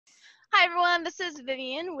Hi everyone, this is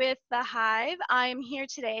Vivian with The Hive. I'm here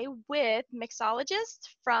today with Mixologist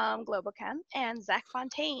from Globochem and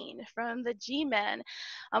Zakfontaine from the G-Men.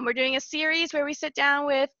 We're doing a series where we sit down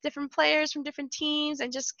with different players from different teams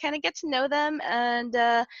and just kind of get to know them and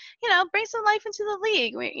bring some life into the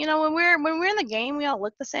league. When we're in the game, we all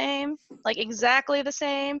look the same, like exactly the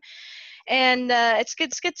same. And it's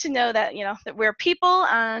good to know that that we're people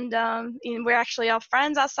and we're actually all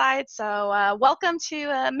friends outside. So welcome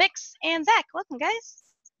to Mix and Zach. Welcome, guys.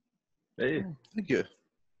 Hey, Thank you.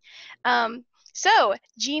 So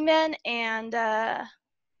G-Men and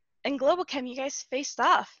Globochem, you guys faced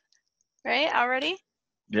off, right? Already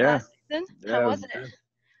yeah, last season. How was it?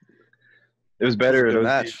 It was better It was a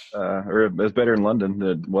at good OC, match. or it was better in London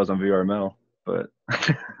than it was on VRML, but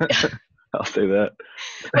I'll say that.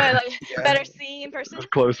 Well, like, Yeah. better seeing in person. It was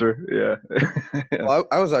closer, yeah. Well,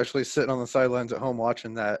 I was actually sitting on the sidelines at home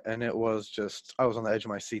watching that, and it was just I was on the edge of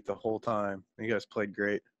my seat the whole time. You guys played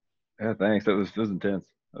great. Yeah, thanks. It was intense.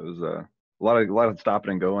 It was a lot of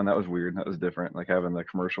stopping and going. That was weird. That was different. Like having the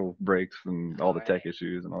commercial breaks and all the tech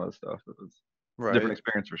issues and all that stuff. It's a different Right.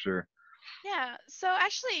 experience for sure. Yeah. So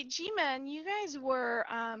actually, G-Men, you guys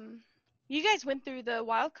went through the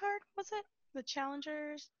wild card, was it? The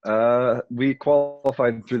challengers. We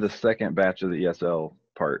qualified through the second batch of the ESL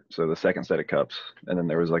part, so the second set of cups, and then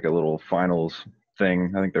there was like a little finals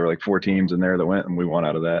thing. I think there were like 4 teams in there that went, and we won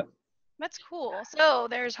out of that. That's cool. So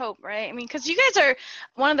there's hope, right? I mean, because you guys are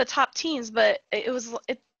one of the top teams, but you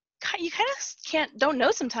kind of don't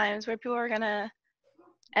know sometimes where people are gonna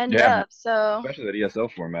end Yeah, up. So especially that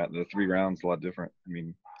ESL format, the 3 rounds a lot different. I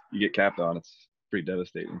mean, you get capped on, it's pretty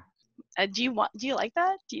devastating. do you like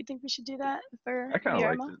that? Do you think we should do that for I kind of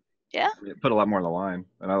liked VRMO? it. Yeah. It put a lot more on the line,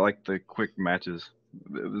 and I like the quick matches.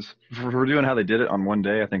 It was for doing how they did it on one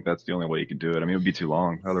day. I think that's the only way you could do it. I mean, it would be too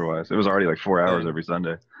long otherwise. It was already like 4 hours And every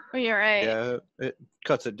Sunday. Oh, you're right. yeah, it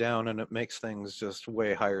cuts it down and it makes things just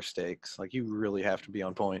way higher stakes. Like you really have to be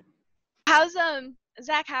on point. How's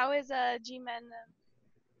Zach? How is G-Men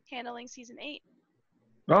handling season 8?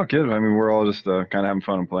 Oh, good. I mean, we're all just kind of having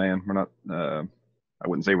fun and playing. We're not. I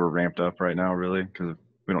wouldn't say we're ramped up right now, really, because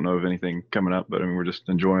we don't know of anything coming up. But I mean, we're just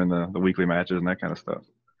enjoying the weekly matches and that kind of stuff.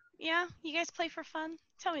 Yeah, you guys play for fun.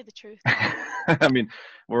 Tell me the truth. I mean,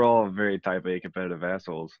 we're all very type A competitive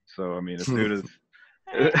assholes. So I mean, as soon as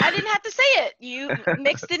Right. I didn't have to say it.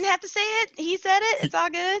 Mix didn't have to say it. He said it. It's all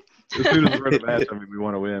good. as soon as we're in a match, I mean, we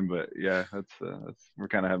want to win. But yeah, that's we're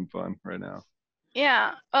kind of having fun right now.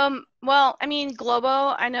 Yeah. Well, I mean, Globo,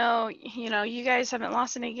 I know, you guys haven't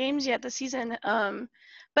lost any games yet this season.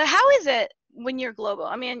 But how is it when you're Globo?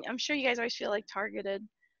 I mean, I'm sure you guys always feel like targeted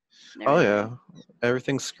and Oh everything. yeah,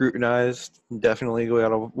 everything's scrutinized. Definitely,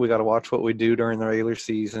 we gotta watch what we do during the regular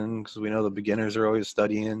season because we know the beginners are always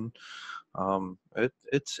studying.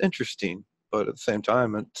 It's interesting, but at the same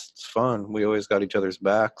time, it's fun. We always got each other's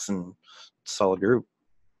backs and it's a solid group.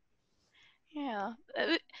 Yeah.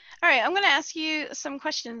 All right, I'm going to ask you some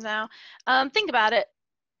questions now. Think about it.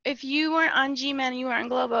 If you weren't on G-Men and you weren't on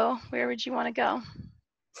Globo, where would you want to go?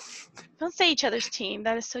 Don't say each other's team.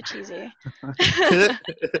 That is so cheesy.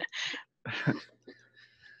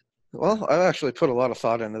 Well, I've actually put a lot of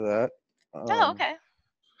thought into that. Oh, okay.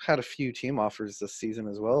 Had a few team offers this season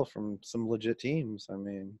as well from some legit teams. I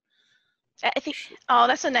mean, I think. Oh,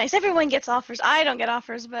 that's so nice. Everyone gets offers. I don't get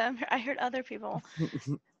offers, but I heard other people.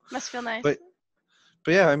 Must feel nice. but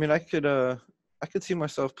yeah, I mean, I could see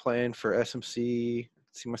myself playing for SMC.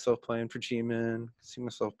 See myself playing for G-Man. See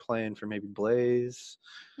myself playing for maybe Blaze.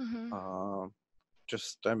 Mm-hmm.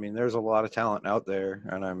 I mean, there's a lot of talent out there,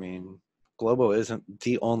 and I mean, Globo isn't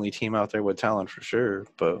the only team out there with talent for sure,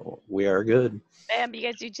 but we are good. Bam, you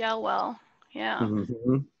guys do gel well. Yeah.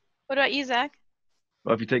 Mm-hmm. What about you, Zach?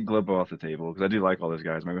 Well, if you take Globo off the table, because I do like all those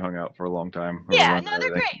guys. Maybe we hung out for a long time or Yeah, run no, and they're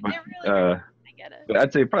everything. great. But, They're really great. I get it. but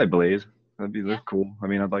I'd say probably Blaze. Yeah. They're cool. I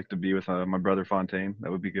mean, I'd like to be with my brother Fontaine.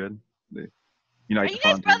 That would be good. They Are unite you the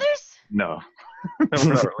guys Fontaine. brothers? No, no,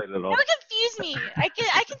 we're not related at That all. would confuse me.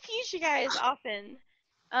 I confuse you guys often.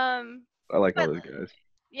 I like all But those guys.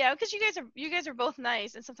 yeah, because you guys are both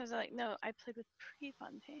nice, and sometimes I'm like, no, I played with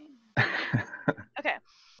pre-Fontaine. Okay,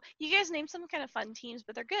 you guys name some kind of fun teams,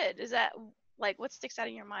 but they're good. Is that like what sticks out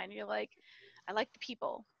in your mind? You're like, I like the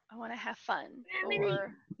people. I want to have fun,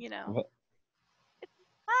 or What?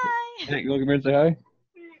 hi. Hey, you want to come here and say hi?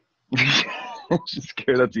 She's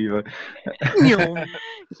scared. That's Eva.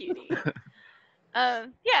 Cutie.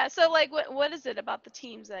 Yeah. So like, what is it about the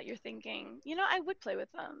teams that you're thinking? I would play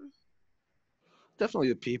with them. Definitely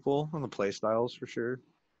the people and the play styles for sure.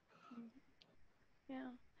 Yeah.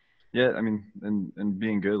 Yeah, I mean, and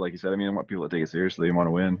being good, like you said. I mean, I want people to take it seriously and want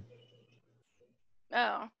to win.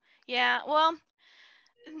 Oh, Yeah, well,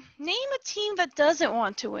 name a team that doesn't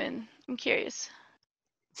want to win. I'm curious.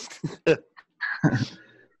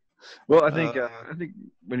 Well, I think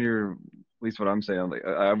when you're, at least what I'm saying, like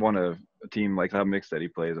I want a team like how Mix that he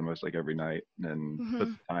plays almost like every night and puts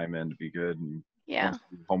Hmm. the time in to be good and Yeah. wants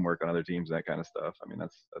to do homework on other teams, that kind of stuff. I mean,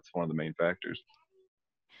 that's one of the main factors.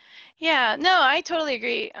 Yeah, no, I totally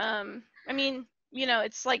agree. I mean,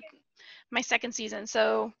 it's like my second season,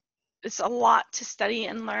 so it's a lot to study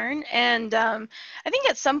and learn. And I think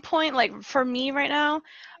at some point, like for me right now,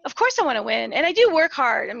 of course I want to win, and I do work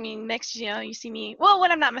hard. I mean, next, you see me, well,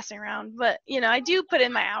 when I'm not messing around, but I do put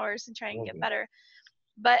in my hours and try and get better.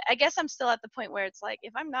 But I guess I'm still at the point where it's like,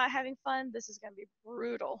 if I'm not having fun, this is gonna be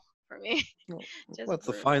brutal for me. Well, Just that's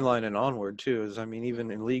the fine brutal. line in Onward too. Is I mean, even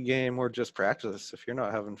in league game or just practice, if you're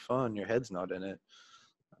not having fun, your head's not in it.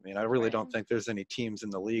 I mean, I really Right. don't think there's any teams in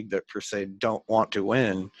the league that per se don't want to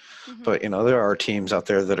win. Hmm. But there are teams out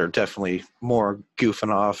there that are definitely more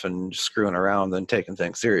goofing off and screwing around than taking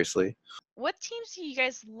things seriously. What teams do you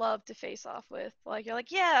guys love to face off with? Like, you're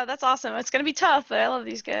like, yeah, that's awesome. It's gonna be tough, but I love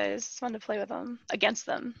these guys. It's fun to play with them, against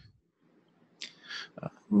them.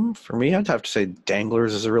 For me, I'd have to say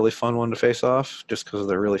Danglers is a really fun one to face off, just because of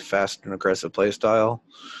their really fast and aggressive play style.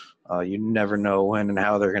 You never know when and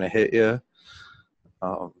how they're going to hit you.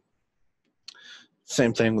 Um,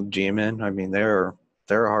 Same thing with G-Men. I mean, they're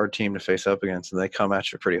a hard team to face up against, and they come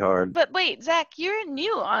at you pretty hard. But wait, Zach, you're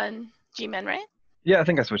new on G-Men, right? Yeah, I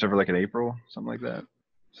think I switched over like in April, something like that.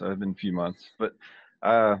 So it's been a few months, but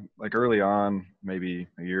like early on, maybe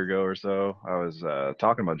a year ago or so, I was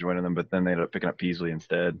talking about joining them, but then they ended up picking up Peasley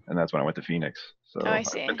instead, and that's when I went to Phoenix. So Oh, I I've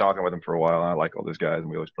been see. talking with them for a while. And I like all those guys, and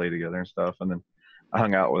we always play together and stuff. And then I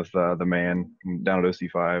hung out with the man down at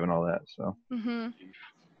OC5 and all that. So Mm-hmm.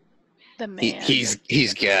 The He, man.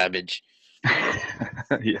 he's garbage.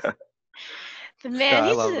 yeah, The man. I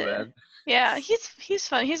He's love that. yeah. He's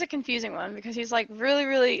fun. He's a confusing one because he's like really,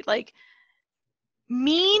 really like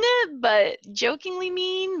mean, but jokingly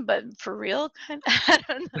mean, but for real kind. I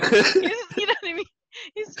don't know. You know what I mean?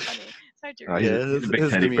 He's funny. It's hard to read. he's a big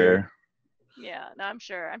his teddy demeanor. bear. Yeah, no, I'm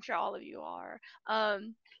sure. I'm sure all of you are.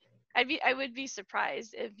 I would be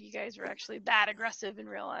surprised if you guys were actually that aggressive in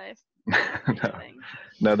real life. no,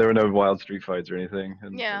 no, there were no wild street fights or anything.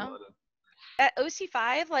 Yeah. At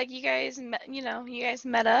OC5, like you guys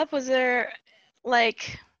met up. Was there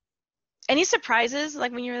like any surprises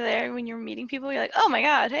like when you were there, when you were meeting people? You're like, oh my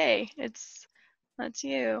god, hey, that's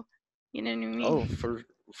you. You know what I mean? Oh,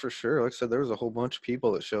 for sure. Like I said, there was a whole bunch of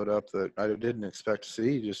people that showed up that I didn't expect to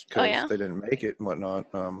see just Oh, because yeah? they didn't make it and whatnot.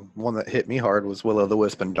 One that hit me hard was Willow the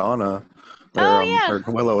Wisp and Donna. Oh, yeah. Or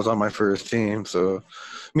Willow was on my first team, so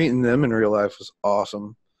meeting them in real life was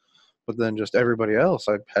awesome. But then just everybody else,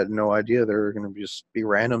 I had no idea they were going to just be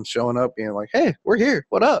random showing up, being like, "Hey, we're here.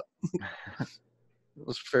 What up?" It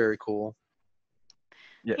was very cool.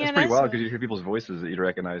 Yeah, Yeah, it's pretty that's wild because you hear people's voices that you'd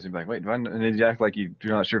recognize and be like, wait, do I and then you act like you're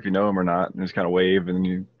not sure if you know them or not, and just kind of wave, and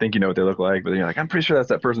you think you know what they look like, but then you're like, I'm pretty sure that's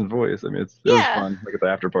that person's voice. I mean, it was yeah. fun, like at the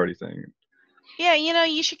after party thing. Yeah,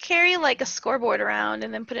 you should carry like a scoreboard around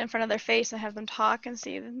and then put it in front of their face and have them talk and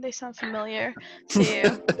see if they sound familiar to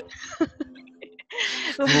you.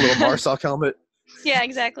 A little Marsoc helmet. Yeah,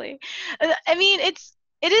 exactly. I mean, it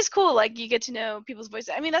is cool. Like you get to know people's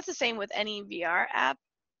voices. I mean, that's the same with any VR app,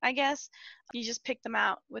 I guess. You just pick them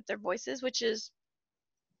out with their voices, which is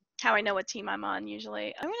how I know what team I'm on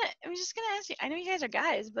usually. I'm just gonna ask you. I know you guys are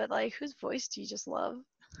guys, but like, whose voice do you just love?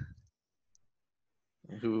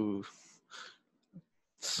 Who?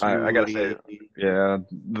 I gotta say, Swooty. yeah,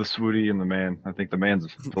 the Swooty and the man. I think the man's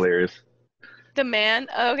hilarious. The man.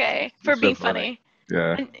 Okay, for He's so being funny.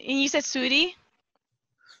 funny. Yeah. And you said Sudi?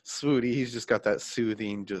 Swooty, he's just got that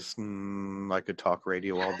soothing, just I could talk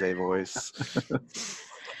radio all day voice.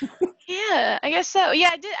 Yeah, I guess so. Yeah,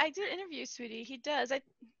 I did interview Sweetie. He does.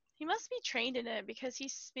 He must be trained in it because he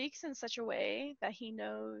speaks in such a way that he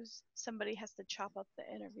knows somebody has to chop up the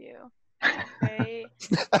interview. It's very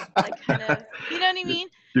like kind of, you know what I mean?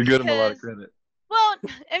 You're good him a lot of Because credit. well,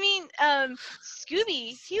 I mean,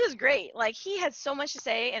 Scooby, he was great. Like he had so much to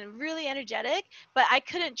say and really energetic, but I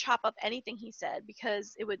couldn't chop up anything he said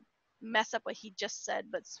because it would mess up what he just said.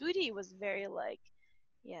 But Sweetie was very like,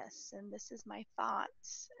 yes, and this is my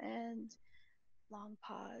thoughts and long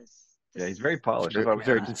pause. Yeah, he's very polished. That's Very, why we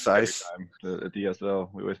very have him every concise. time at DSL.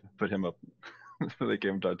 We always put him up so they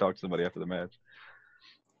came to talk to somebody after the match.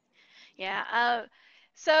 Yeah.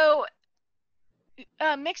 So,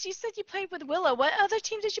 Mix, you said you played with Willow. What other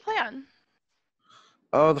team did you play on?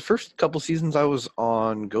 The first couple seasons I was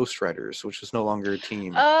on Ghost Riders, which is no longer a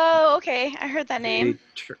team. Oh, okay. I heard that name.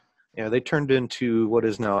 Yeah, they turned into what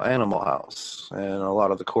is now Animal House, and a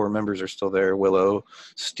lot of the core members are still there. Willow,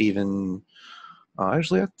 Steven.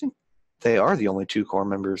 Actually, I think they are the only 2 core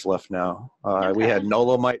members left now. We Okay. had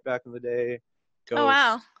Nolomite back in the day, Oh Ghost,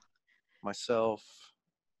 wow. myself,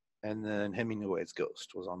 and then Hemingway's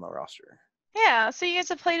Ghost was on the roster. Yeah, so you guys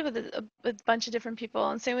have played with a bunch of different people,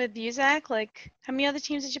 and same with you, Zach. Like, how many other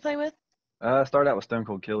teams did you play with? I started out with Stone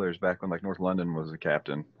Cold Killers back when like North London was a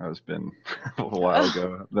captain. That was been a while Oh,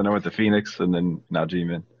 ago. Then I went to Phoenix and then now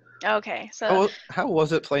G-Men. okay, so How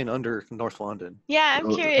was it playing under North London? yeah, I'm It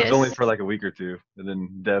was only curious. for like a week or two, and then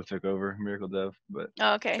Dev took over, Miracle Dev. But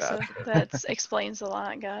Oh, okay, so Gotcha. that explains a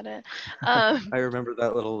lot. Got it. Um, I remember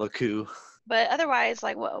that little coup. but otherwise,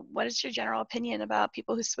 like, what is your general opinion about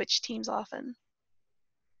people who switch teams often?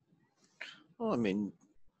 Well, I mean,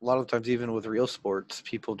 a lot of times, even with real sports,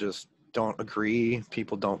 people just don't agree.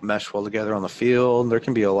 People don't mesh well together on the field. There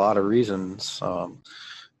can be a lot of reasons.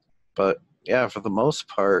 But yeah, for the most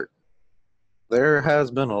part, there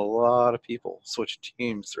has been a lot of people switch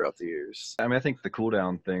teams throughout the years. I mean, I think the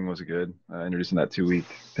cooldown thing was good, introducing that 2-week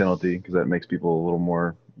penalty because that makes people a little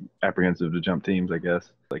more apprehensive to jump teams, I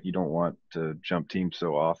guess. Like you don't want to jump teams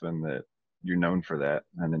so often that you're known for that,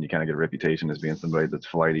 and then you kind of get a reputation as being somebody that's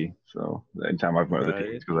flighty. So anytime I've went with the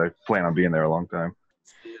teams, because I plan on being there a long time.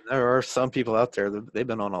 There are some people out there that they've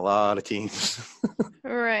been on a lot of teams.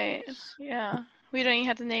 Right. Yeah. We don't even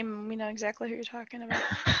have to name them. We know exactly who you're talking about.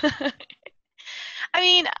 I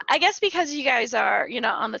mean, I guess because you guys are,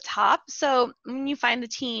 on the top, so when you find the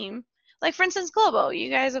team, like for instance, Globo, you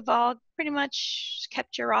guys have all pretty much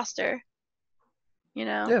kept your roster,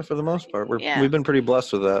 Yeah, for the most part, Yeah. we've been pretty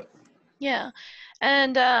blessed with that. Yeah.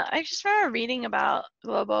 And I just remember reading about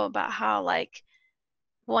Globo about how, like,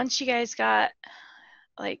 once you guys got,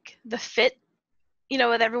 like, the fit,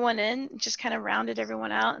 with everyone in, it just kind of rounded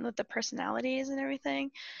everyone out and with the personalities and everything.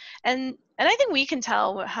 And I think we can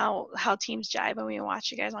tell how teams jive when we watch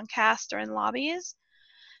you guys on cast or in lobbies.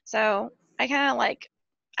 So I kind of like,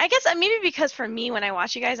 I guess maybe because for me when I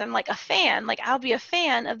watch you guys, I'm like a fan. Like I'll be a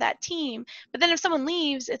fan of that team. But then if someone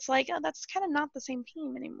leaves, it's like, oh, that's kind of not the same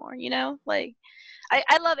team anymore. Like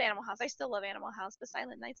I love Animal House. I still love Animal House, but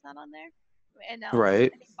Silent Night's not on there. And now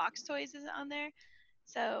Right. I think Box Toys isn't on there.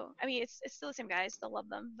 So I mean, it's still the same guys. Still love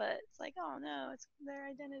them, but it's like, oh no, it's their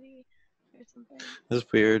identity or something.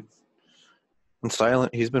 It's weird. And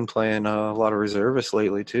Silent, he's been playing a lot of reservists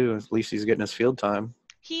lately too. At least he's getting his field time.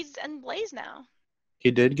 He's in Blaze now. He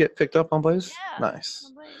did get picked up on Blaze? Yeah, Nice.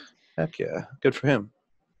 on Blaze. Heck yeah. Good for him.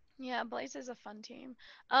 Yeah, Blaze is a fun team.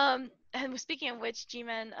 And speaking of which,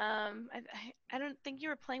 G-Men, I don't think you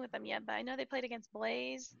were playing with them yet, but I know they played against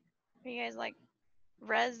Blaze. You guys like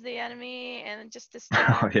res the enemy and just to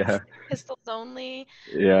Oh yeah, pistols only.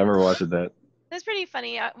 yeah, I remember watching that. That's pretty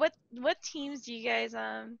funny. What teams do you guys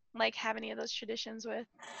like have any of those traditions with?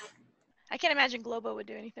 I can't imagine Globo would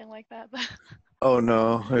do anything like that, but Oh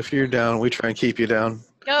no. If you're down, we try and keep you down.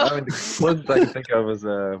 I mean, the closest I can think of is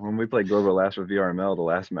when we played Global last with VRML, the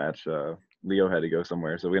last match, Leo had to go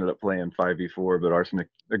somewhere, so we ended up playing 5v4, but Arsenic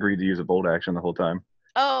agreed to use a bolt action the whole time.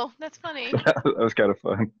 oh, that's funny. So that was kind of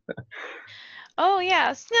fun. Oh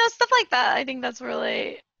yeah, stuff like that. I think that's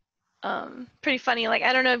really pretty funny. Like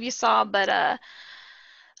I don't know if you saw, but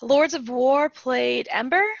Lords of War played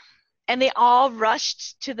Ember, and they all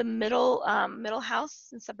rushed to the middle house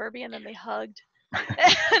in Suburbia, and then they hugged,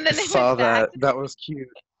 and then they Saw went back. that was cute.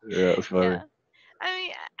 Yeah, it was funny. Yeah.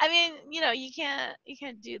 I mean, you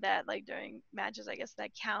can't do that like during matches, I guess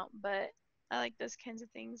that count, but I like those kinds of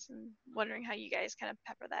things and wondering how you guys kind of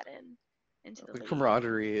pepper that into the The league.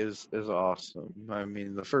 camaraderie is awesome. I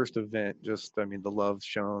mean, the first event, the love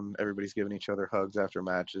shown. Everybody's giving each other hugs after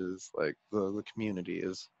matches. Like the community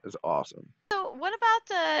is awesome. So, what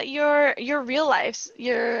about your real lives,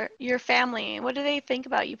 your family? What do they think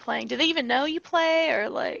about you playing? Do they even know you play, or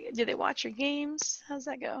like, do they watch your games? How's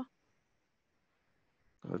that go?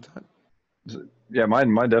 Yeah,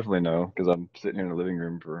 mine definitely know because I'm sitting here in the living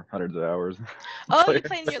room for hundreds of hours. Oh, you playing.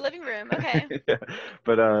 play in your living room. Okay. Yeah.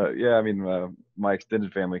 But yeah, I mean, my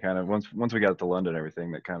extended family kind of once we got to London, and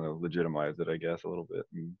everything that kind of legitimized it, I guess, a little bit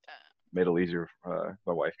and made it a little easier.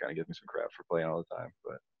 My wife kind of gives me some crap for playing all the time,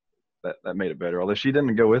 but that made it better. Although she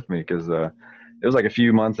didn't go with me because it was like a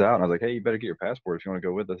few months out, and I was like, hey, you better get your passport if you want to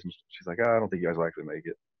go with us. And she's like, I don't think you guys will actually make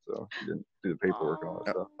it, so she didn't do the paperwork and all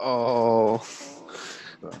that stuff. Oh.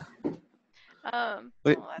 So.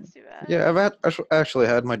 Wait, well, that's too bad. Yeah, I've actually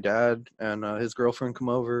had my dad and his girlfriend come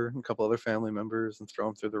over, and a couple other family members, and throw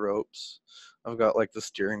him through the ropes. I've got like the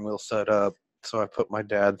steering wheel set up, so I put my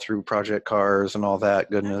dad through project cars and all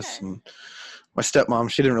that goodness, Okay. and My stepmom,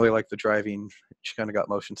 she didn't really like the driving. She kind of got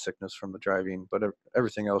motion sickness from the driving, but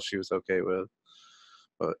everything else she was okay with.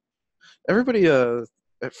 But everybody,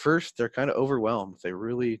 at first, they're kind of overwhelmed. They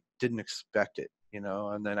really didn't expect it,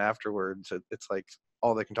 and then afterwards, it's like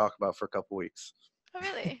all they can talk about for a couple weeks. Oh,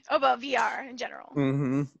 really? Oh, about VR in general.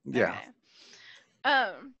 Mm-hmm. Yeah.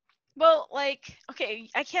 Okay. Well, like, okay,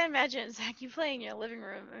 I can't imagine, Zach, you play in your living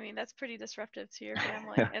room. I mean, that's pretty disruptive to your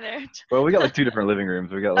family. And Well, we got like 2 different living rooms.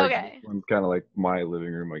 We got like okay. one kind of like my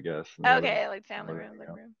living room, I guess. And the other Okay, like family one, room,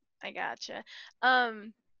 living room. I gotcha.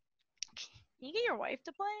 Can you get your wife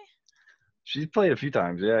to play? She's played a few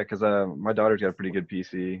times, yeah, because my daughter's got a pretty good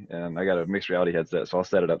PC, and I got a mixed reality headset, so I'll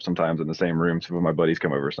set it up sometimes in the same room. So when my buddies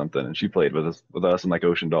come over or something, and she played with us, and like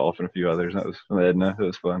Ocean Dolph and a few others. That was from Edna. It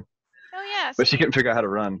was fun. Oh yeah, But she sweet. couldn't figure out how to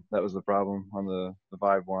run. That was the problem on the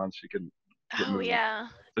Vive ones. She couldn't get Oh movement. yeah.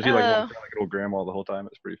 So she like walked around like an old grandma the whole time.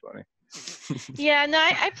 It's pretty funny. Yeah, no,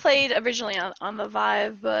 I played originally on the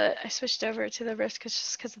Vive, but I switched over to the Rift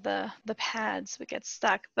just because of the pads would get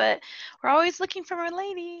stuck. But we're always looking for more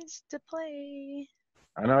ladies to play.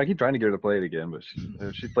 I know. I keep trying to get her to play it again, but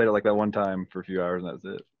she played it like that one time for a few hours, and that's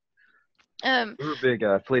it. We were big.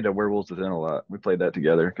 Played Werewolves Within a lot. We played that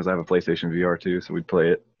together because I have a PlayStation VR too, so we'd play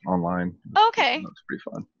it online. Okay. That was pretty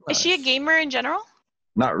fun. Is she a gamer in general?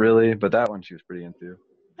 Not really, but that one she was pretty into.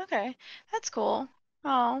 Okay, that's cool.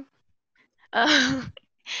 Oh. I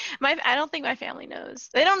don't think my family knows.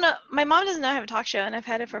 They don't know. My mom doesn't know I have a talk show, and I've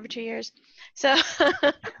had it for over 2 years. So,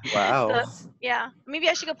 Wow. so, yeah, maybe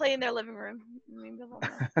I should go play in their living room. Maybe they'll know.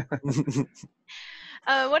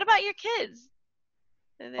 What about your kids?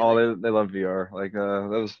 They love VR. Like that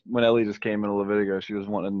was when Ellie just came in a little bit ago. She was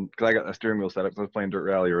wanting because I got a steering wheel set up. So I was playing Dirt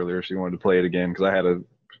Rally earlier. She wanted to play it again because I had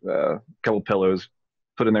a couple pillows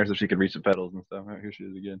put in there so she could reach the pedals and stuff. Here she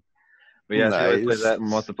is again. But yeah, she always plays Nice. that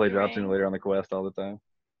and wants to play Job Right. Simulator on the Quest all the time.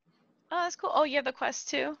 Oh, that's cool. Oh, you have the Quest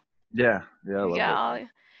too? Yeah, I love that.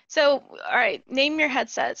 So, all right, name your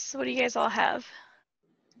headsets. What do you guys all have?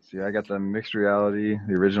 See, I got the mixed reality,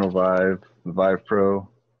 the original Vive, the Vive Pro,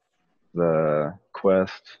 the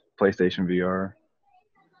Quest, PlayStation VR.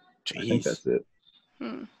 Jeez. I think that's it.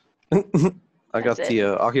 I got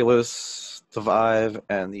the Oculus, the Vive,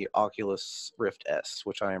 and the Oculus Rift S,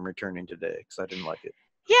 which I am returning today because I didn't like it.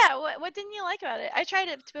 Yeah, what didn't you like about it? I tried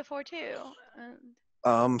it before too.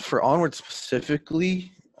 For Onward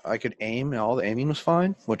specifically, I could aim, and all the aiming was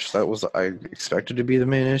fine, which that was I expected to be the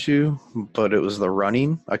main issue, but it was the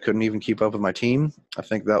running. I couldn't even keep up with my team. I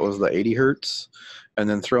think that was the 80 hertz, and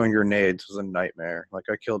then throwing grenades was a nightmare. Like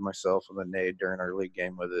I killed myself with a nade during our league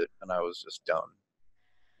game with it, and I was just done.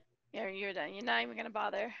 Yeah, you're done. You're not even gonna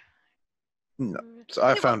bother. No. So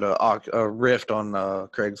I found a Rift on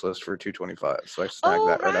Craigslist for $225, so I snagged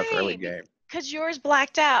that right after our league game. Because yours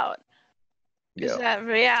blacked out.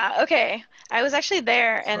 Yeah. Okay. I was actually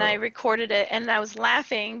there and I recorded it and I was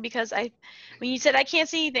laughing because when you said I can't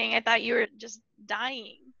see anything, I thought you were just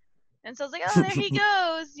dying. And so I was like, oh, there he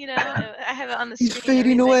goes. I have it on the screen. He's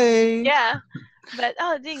fading away. Yeah. But,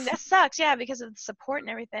 oh, dang, that sucks. Yeah, because of the support and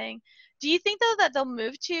everything. Do you think, though, that they'll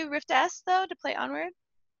move to Rift S, though, to play Onward?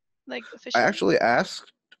 Like, officially? I actually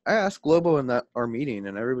asked Globo in our meeting,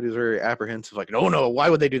 and everybody's very apprehensive. Like, no, why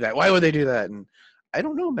would they do that? Why would they do that? And I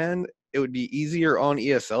don't know, man. It would be easier on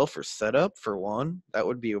ESL for setup, for one. That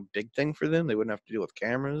would be a big thing for them. They wouldn't have to deal with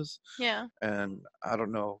cameras. Yeah. And I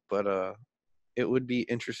don't know, but it would be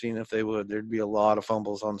interesting if they would. There'd be a lot of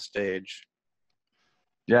fumbles on stage.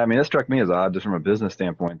 Yeah, I mean, it struck me as odd just from a business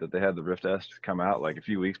standpoint that they had the Rift S come out like a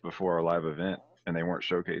few weeks before our live event and they weren't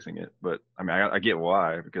showcasing it. But I mean, I get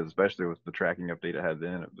why, because especially with the tracking update it had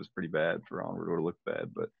then, it was pretty bad for Onward. It would have looked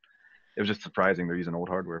bad, but it was just surprising they're using old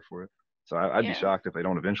hardware for it. So I'd be shocked if they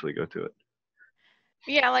don't eventually go to it.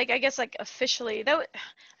 Yeah, like I guess like officially I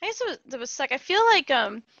guess it was suck. I feel like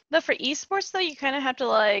though for esports though you kind of have to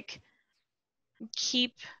like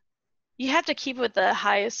keep with the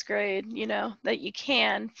highest grade, that you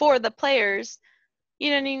can for the players.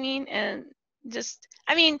 You know what I mean? And just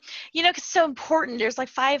I mean, because it's so important. There's like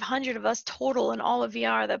 500 of us total in all of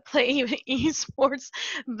VR that play esports.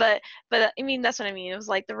 But I mean that's what I mean. It was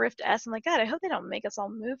like the Rift S. I'm like, God, I hope they don't make us all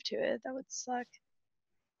move to it. That would suck.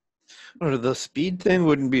 The speed thing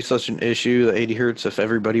wouldn't be such an issue, the 80 hertz, if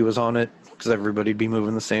everybody was on it, because everybody'd be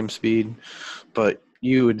moving the same speed. But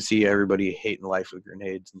you would see everybody hating life with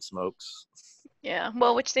grenades and smokes. Yeah,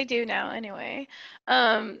 well, which they do now anyway.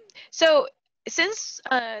 So since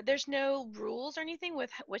there's no rules or anything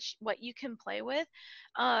with what you can play with,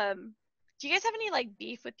 do you guys have any like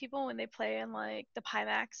beef with people when they play in like the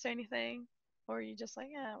Pimax or anything? Or are you just like,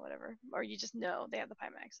 yeah, whatever? Or you just know they have the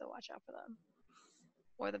Pimax, so watch out for them.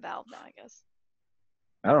 Or the Valve now, I guess.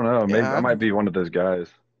 I don't know. Maybe I Yeah, might be one of those guys.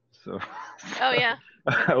 So Oh yeah.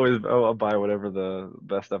 I'll buy whatever the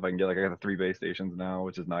best stuff I can get. Like I got the 3 base stations now,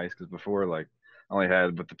 which is nice because before like I only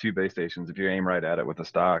had with the 2 base stations. If you aim right at it with the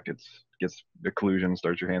stock, gets occlusion,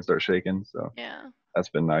 starts your hand starts shaking. So Yeah. that's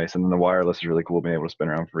been nice. And then the wireless is really cool being able to spin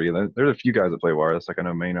around free. There's a few guys that play wireless, like I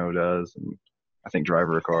know Mano does, and I think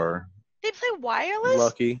Driver a Car. They play wireless?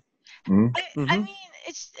 lucky. Mhm. I mean,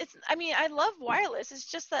 it's I mean, I love wireless. It's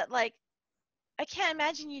just that like I can't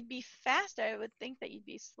imagine you'd be faster. I would think that you'd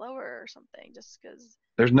be slower or something just because.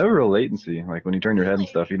 There's no real latency. Like when you turn your head and Really?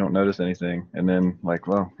 stuff, you don't notice anything. And then like,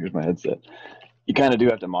 well, here's my headset. You kind of do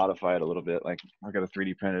have to modify it a little bit. Like I got a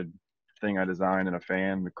 3D printed thing I designed and a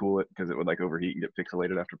fan to cool it because it would like overheat and get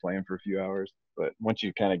pixelated after playing for a few hours. But once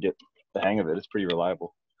you kind of get the hang of it, it's pretty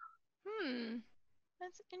reliable. Hmm.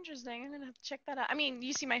 That's interesting. I'm gonna have to check that out. I mean,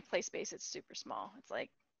 you see my play space, it's super small. It's like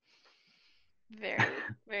very,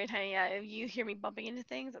 very tiny. Yeah, if you hear me bumping into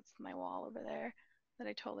things, that's my wall over there that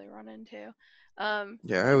I totally run into.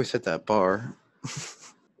 Yeah, I always hit that bar.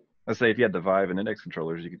 Let's say if you had the Vive and index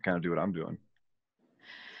controllers, you could kind of do what I'm doing.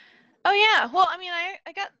 Oh yeah. Well, I mean,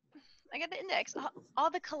 I got the index. All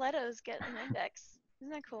the Colettos get an index.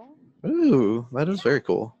 Isn't that cool? Ooh, that is very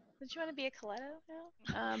cool. Don't you want to be a Coletto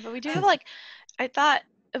now? But we do have like, I thought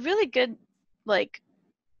a really good like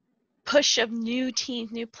push of new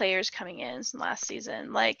teams, new players coming in last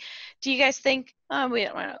season. Like, do you guys think we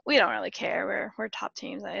don't really care? We're top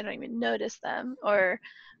teams. I don't even notice them or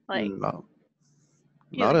like. No,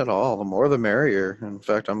 You not like, at all. The more the merrier. In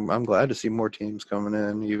fact, I'm glad to see more teams coming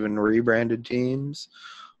in, even rebranded teams.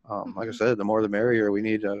 Like I said, the more the merrier. We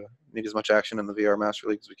need as much action in the VR Master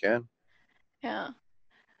League as we can. yeah.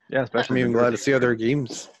 Yeah, I'm especially the even newer glad to teams. see other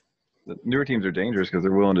games. The newer teams are dangerous because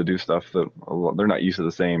they're willing to do stuff that they're not used to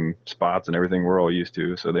the same spots and everything we're all used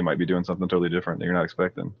to. So they might be doing something totally different that you're not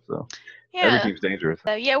expecting. So every Yeah. team's dangerous.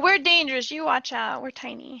 Yeah, we're dangerous. You watch out. We're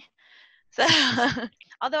tiny. So,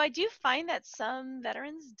 although I do find that some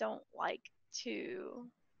veterans don't like to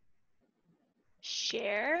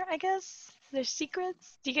share, I guess, their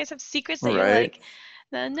secrets. Do you guys have secrets that you're Right.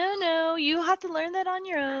 like, no, you have to learn that on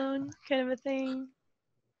your own, kind of a thing?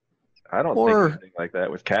 I don't think Or anything like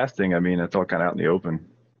that with casting. I mean, it's all kind of out in the open.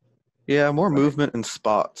 yeah, more I mean, movement and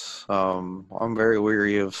spots. I'm very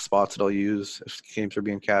weary of spots that I'll use if games are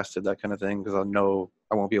being casted, that kind of thing, because I know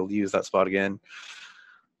I won't be able to use that spot again.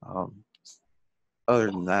 Um, Other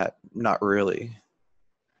than that, not really.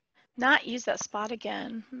 Not use that spot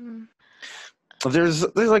again. There's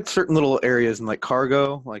like certain little areas in like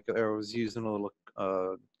cargo, like I was using a little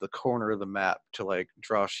the corner of the map to like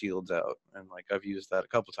draw shields out, and like I've used that a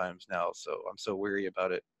couple times now, so I'm so weary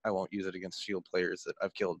about it. I won't use it against shield players that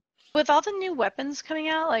I've killed. With all the new weapons coming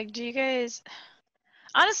out, like, do you guys?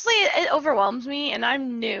 Honestly, it overwhelms me, and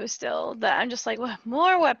I'm new still. That I'm just like, well,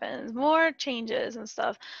 more weapons, more changes and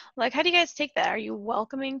stuff. Like, how do you guys take that? Are you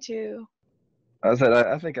welcoming to? I said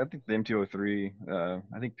I think the M203.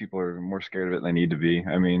 I think people are more scared of it than they need to be.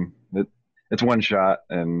 I mean, it's one shot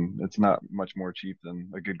and it's not much more cheap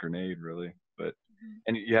than a good grenade, really. But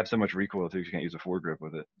and you have so much recoil too. 'Cause you can't use a foregrip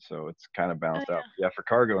with it, so it's kind of Oh balanced out. yeah. Yeah, for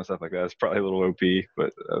cargo and stuff like that, it's probably a little OP.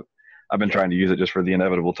 But I've been Yeah. trying to use it just for the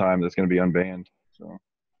inevitable time that's going to be unbanned. So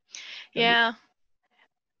Yeah.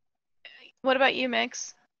 What about you,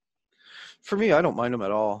 Mix? For me, I don't mind them at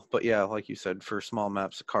all. But yeah, like you said, for small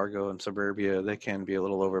maps, cargo and suburbia, they can be a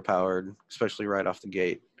little overpowered, especially right off the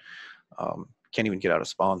gate. Can't even get out of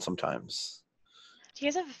spawn sometimes. Do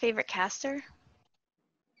you guys have a favorite caster?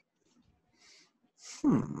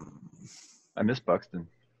 I miss Buxton.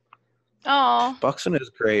 Oh. Buxton is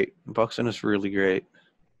great. Buxton is really great.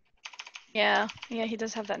 Yeah. Yeah, he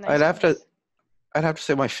does have that nice I'd have voice. to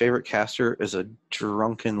say my favorite caster is a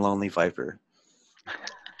drunken lonely viper.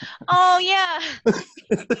 Oh yeah.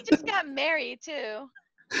 He just got married too.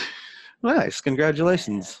 Nice,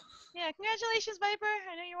 congratulations. Yeah, congratulations, Viper.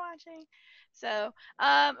 I know you're watching. So,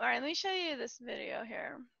 all right, let me show you this video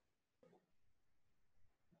here.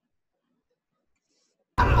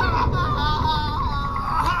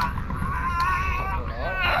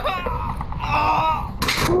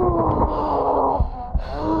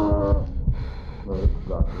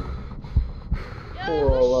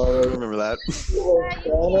 I remember that.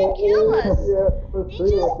 You kill us. You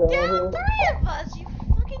just downed 3 of us. You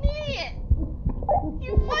fucking idiot.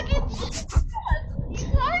 You fucking you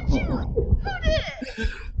hurt you. Who did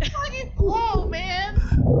it? Fucking slow, man.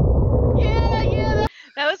 Yeah.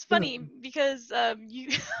 That was funny because you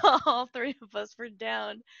all 3 of us were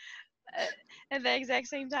down at the exact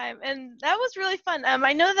same time, and that was really fun.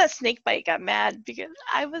 I know that Snakebite got mad because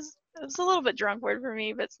it was a little bit drunk word for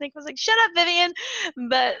me, but Snake was like, "Shut up, Vivian!"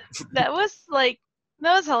 But that was like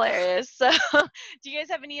That was hilarious. So, do you guys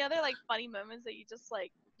have any other like funny moments that you just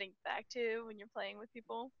like think back to when you're playing with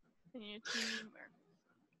people in your team?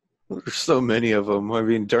 Or There's so many of them. I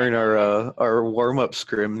mean, during our warm up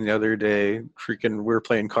scrim the other day, freaking, we were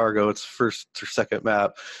playing cargo. It's first or second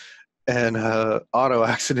map, and Otto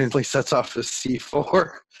accidentally sets off his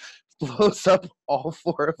C4, blows up all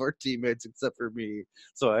 4 of our teammates except for me.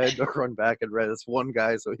 So I had to run back and res one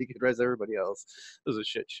guy so he could res everybody else. It was a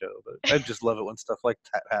shit show, but I just love it when stuff like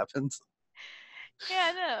that happens. Yeah,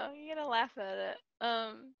 I know. You gotta laugh at it.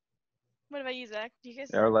 What about you, Zach? Do you guys?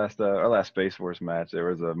 Yeah, our last Space Force match, there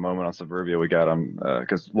was a moment on Suburbia we got on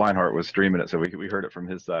because Lionheart was streaming it, so we heard it from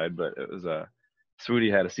his side. But it was Swooty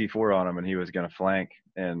had a C4 on him, and he was gonna flank,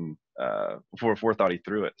 and 404 thought he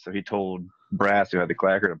threw it, so he told Brass, who had the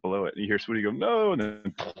clacker, to blow it. And you hear Swooty go no, and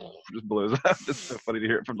then just blows up. It's so funny to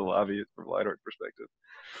hear it from the lobby from Lionheart's perspective.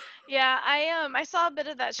 Yeah, I saw a bit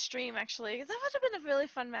of that stream actually. That would have been a really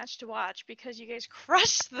fun match to watch because you guys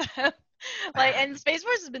crushed them. Like, and Space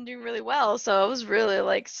Force has been doing really well, so I was really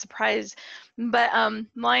like surprised. But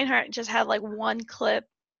Lionheart just had like one clip,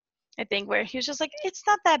 I think, where he was just like, "It's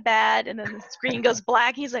not that bad," and then the screen goes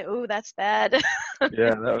black. He's like, "Oh, that's bad."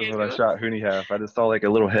 Yeah, that was what I shot Hooney half. I just saw like a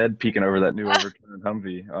little head peeking over that new overturned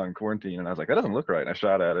Humvee on quarantine, and I was like, that doesn't look right. And I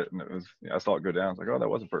shot at it, and it was, I saw it go down. I was like, oh, that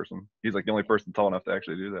was a person. He's like the only person tall enough to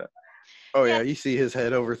actually do that. Oh yeah, you see his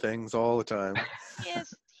head over things all the time.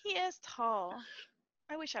 He is tall.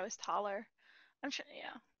 I wish I was taller. I'm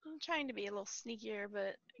trying to be a little sneakier,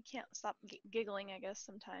 but I can't stop giggling, I guess,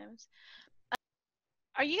 sometimes.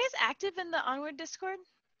 Are you guys active in the Onward Discord?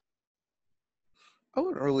 I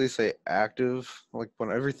wouldn't really say active. Like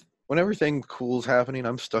when everything cool's happening,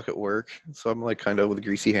 I'm stuck at work, so I'm like kind of with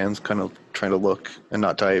greasy hands, kind of trying to look and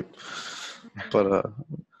not type. But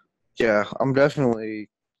yeah, I'm definitely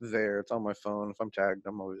there. It's on my phone. If I'm tagged,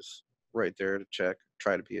 I'm always right there to check.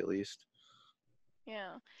 Try to be at least.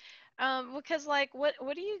 Yeah. Because like, what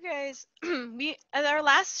do you guys? We at our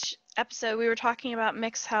last episode, we were talking about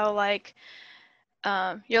Mix, how like,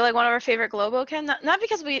 you're like one of our favorite Globochem. Not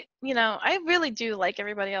because we, I really do like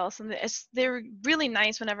everybody else, and they're really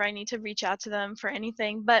nice whenever I need to reach out to them for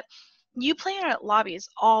anything. But you play in our lobbies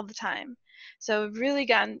all the time, so we've really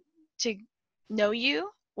gotten to know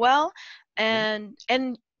you well, and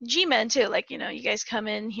G-Men too. Like, you guys come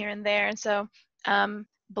in here and there, and so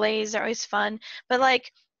Blaze are always fun. But like,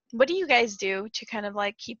 what do you guys do to kind of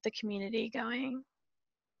like keep the community going?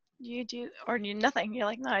 You do, or do nothing? You're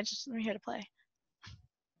like, no, I'm here to play.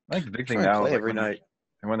 I think the big thing Try and now play is like every night.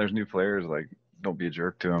 when there's new players, like don't be a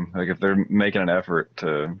jerk to them. Like if they're making an effort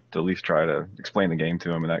to at least try to explain the game to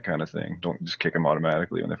them and that kind of thing, don't just kick them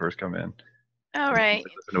automatically when they first come in. All right.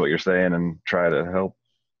 Listen to what you're saying and try to help.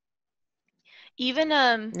 Even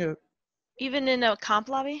Yeah. even in a comp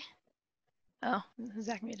lobby. Oh,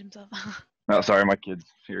 Zach made himself. Oh, sorry, my kid's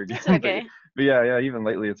here again. It's okay. But yeah, even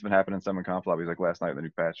lately it's been happening some in comp lobbies. Like last night, the new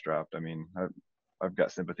patch dropped. I mean, I've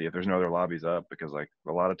got sympathy if there's no other lobbies up because like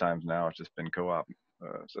a lot of times now it's just been co-op.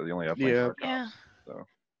 So the only uplinks are comps. So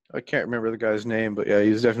I can't remember the guy's name, but yeah,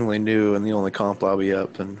 he's definitely new and the only comp lobby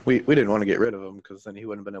up. And we didn't want to get rid of him because then he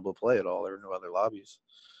wouldn't have been able to play at all. There were no other lobbies.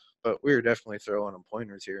 But we were definitely throwing him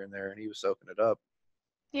pointers here and there, and he was soaking it up.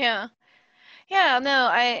 Yeah. Yeah, no,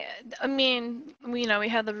 I mean, we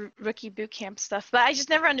had the rookie boot camp stuff, but I just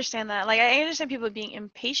never understand that. Like, I understand people being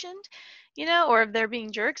impatient, or if they're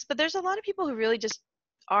being jerks, but there's a lot of people who really just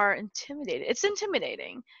are intimidated. It's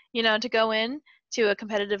intimidating, to go in to a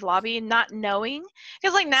competitive lobby not knowing,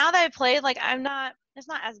 because like now that I played, like it's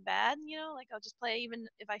not as bad, like I'll just play even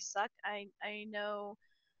if I suck. I know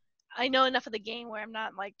enough of the game where I'm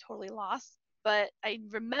not like totally lost, but I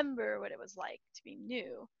remember what it was like to be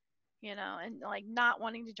new. And like not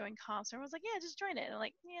wanting to join comps. Everyone's like, yeah, just join it. And I'm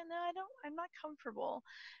like, yeah, no, I'm not comfortable.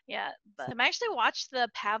 Yeah, but I actually watched the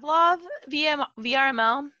Pavlov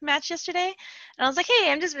VRML match yesterday, and I was like,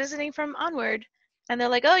 hey, I'm just visiting from Onward. And they're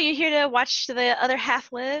like, oh, you're here to watch the other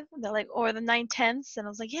half live? And they're like, or the 9/10ths. And I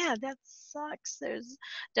was like, yeah, that sucks. There's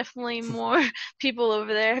definitely more people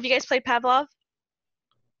over there. Have you guys played Pavlov?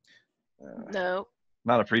 No.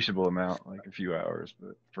 Not appreciable amount, like a few hours,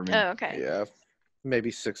 but for me. Oh, okay. Yeah.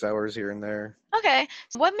 Maybe 6 hours here and there. Okay.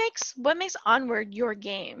 So what makes Onward your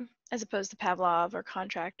game as opposed to Pavlov or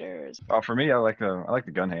Contractors? For me, I like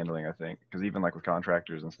the gun handling. I think because even like with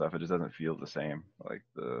Contractors and stuff, it just doesn't feel the same. Like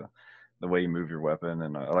the way you move your weapon,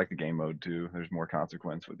 and I like the game mode too. There's more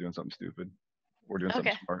consequence with doing something stupid or doing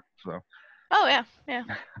something smart. So. Oh yeah.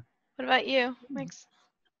 What about you, Mix?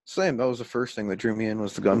 Same. That was the first thing that drew me in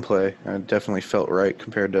was the gunplay. And it definitely felt right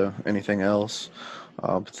compared to anything else.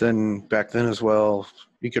 But then back then as well,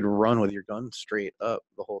 you could run with your gun straight up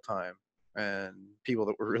the whole time. and people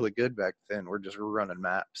that were really good back then were just running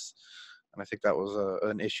maps. And I think that was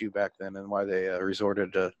an issue back then, and why they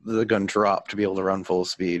resorted to the gun drop to be able to run full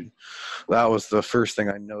speed. That was the first thing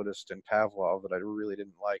I noticed in Pavlov that I really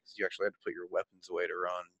didn't like. Is you actually had to put your weapons away to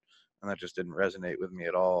run, and that just didn't resonate with me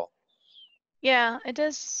at all. Yeah, it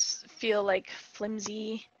does feel like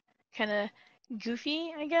flimsy, kind of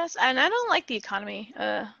goofy, I guess. And I don't like the economy.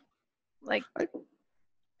 Like I,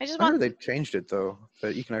 I just I want. heard they changed it though,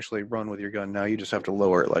 that you can actually run with your gun now. You just have to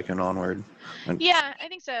lower it like in Onward. And Yeah, I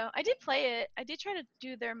think so. I did play it. I did try to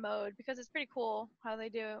do their mode because it's pretty cool how they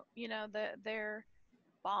do, their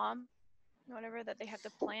bomb, whatever that they have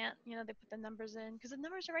to plant. They put the numbers in because the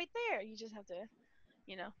numbers are right there. You just have to,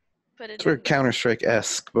 you know, put it it's very in.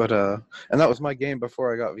 Counter-Strike-esque, but and that was my game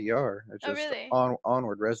before I got VR. It Oh, just really?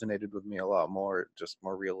 Onward resonated with me a lot more. Just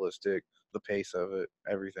more realistic, the pace of it,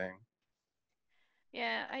 everything.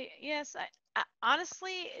 Yeah, I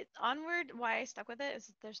honestly, Onward, why I stuck with it is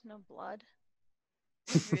that there's no blood.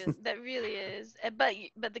 That really is. But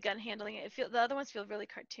the gun handling, the other ones feel really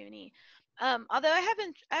cartoony. Although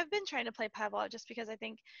I've been trying to play Pavlov just because I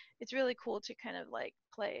think it's really cool to kind of like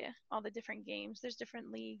play all the different games. There's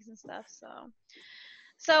different leagues and stuff.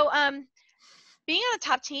 So being on a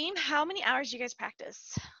top team, how many hours do you guys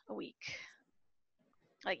practice a week?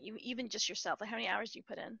 Like you, even just yourself, like how many hours do you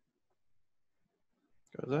put in?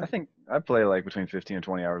 I think I play like between 15 and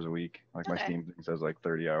 20 hours a week. Like my Okay. Steam thing says like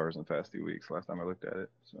 30 hours in the past 2 weeks. Last time I looked at it.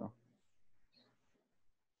 So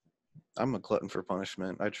I'm a glutton for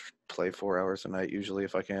punishment. Play 4 hours a night usually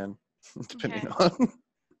if I can, depending Okay. on.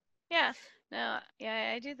 Yeah. No,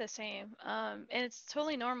 yeah, I do the same. And it's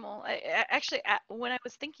totally normal. Actually, when I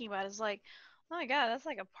was thinking about it, it's like, oh my God, that's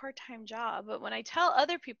like a part-time job. But when I tell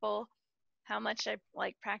other people how much I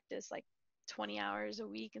like practice, like 20 hours a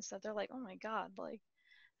week and stuff, they're like, oh my God, like,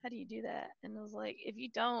 how do you do that? And I was like, if you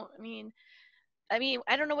don't,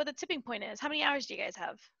 I don't know what the tipping point is. How many hours do you guys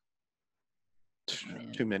have?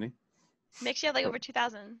 Too many. Makes you have like over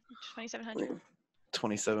 2,000, 2,700.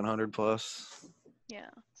 2,700 plus. Yeah,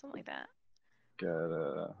 something like that. got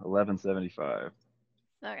 1175.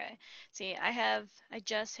 Okay. See, I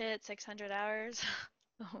just hit 600 hours.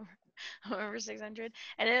 over, over 600,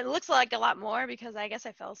 and it looks like a lot more because I guess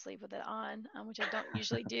I fell asleep with it on, which I don't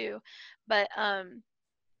usually do. But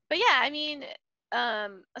yeah,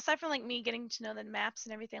 aside from like me getting to know the maps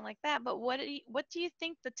and everything like that, but what do you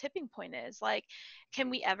think the tipping point is? Like, can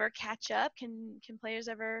we ever catch up? Can players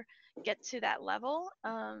ever get to that level?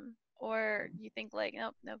 Or do you think like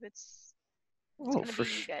nope, it's Oh, gonna be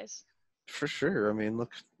you guys? for sure. I mean,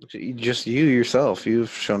 look at you, just you yourself. You've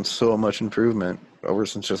shown so much improvement over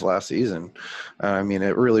since just last season. I mean,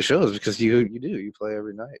 it really shows because you play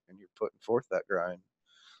every night and you're putting forth that grind.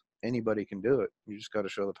 Anybody can do it. You just got to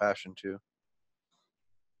show the passion too.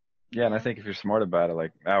 Yeah, and I Yeah. think if you're smart about it,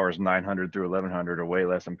 like hours 900 through 1100 are way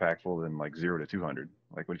less impactful than like 0 to 200.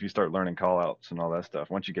 Like, what if you start learning call outs and all that stuff?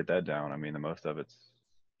 Once you get that down, I mean, the most of it's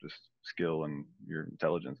just skill and your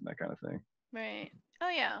intelligence and that kind of thing. Right. Oh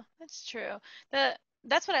yeah, that's true.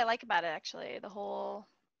 That's what I like about it actually. The whole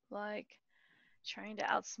like trying to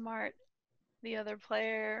outsmart the other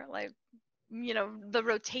player, like the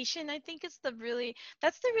rotation I think is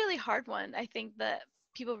that's the really hard one. I think that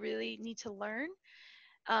people really need to learn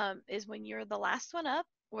is when you're the last one up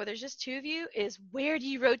or there's just two of you is where do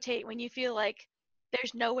you rotate when you feel like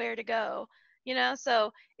there's nowhere to go,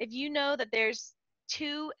 so if you know that there's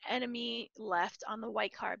two enemy left on the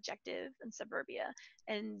white car objective in suburbia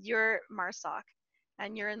and you're marsoc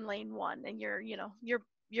and you're in lane one and your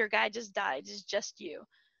guy just died, it's just you,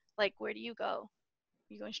 like where do you go?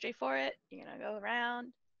 You going straight for it? You're gonna go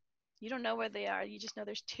around? You don't know where they are, you just know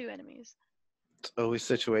there's two enemies. It's always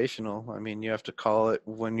situational. I mean, you have to call it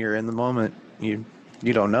when you're in the moment. You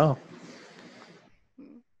don't know.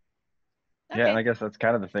 Hmm. Yeah, and Okay. I guess that's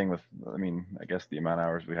kind of the thing with, I mean, I guess the amount of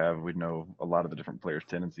hours we have, we know a lot of the different players'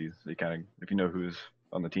 tendencies. So you kind of, if you know who's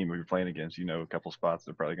on the team who you're playing against, you know a couple spots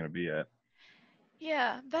they're probably going to be at.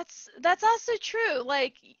 Yeah, that's also true.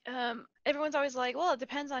 Like, everyone's always like, well, it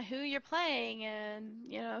depends on who you're playing and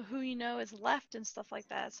who is left and stuff like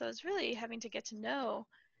that. So it's really having to get to know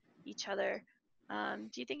each other.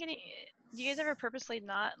 Do you guys ever purposely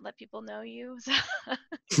not let people know you?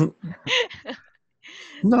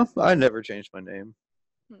 No, I never changed my name.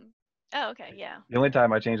 Hmm. Oh, okay, yeah. The only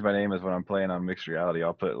time I change my name is when I'm playing on mixed reality.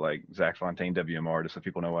 I'll put like Zakfontaine WMR just so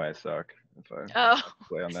people know why I suck if I Oh,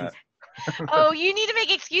 play on that. oh, you need to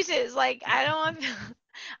make excuses. Like, I don't want.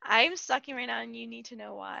 I'm sucking right now, and you need to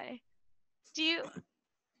know why. Do you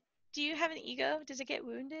do you have an ego? Does it get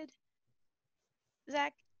wounded,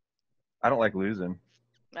 Zach? I don't like losing.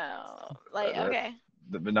 No, like That okay.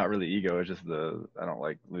 but not really ego. It's just I don't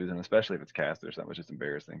like losing, especially if it's cast or something. It's just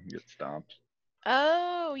embarrassing. You get stomped.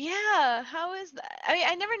 Oh, yeah. How is that? I mean,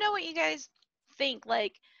 I never know what you guys think.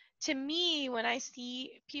 Like, to me, when I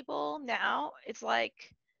see people now, it's like,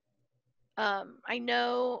 I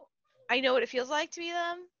know, what it feels like to be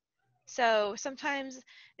them. So sometimes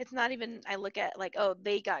it's not even, I look at like, oh,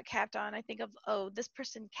 they got capped on. I think of, oh, this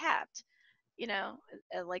person capped,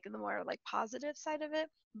 like in the more like positive side of it.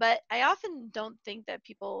 But I often don't think that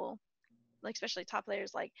people, like especially top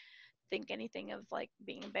players, like think anything of like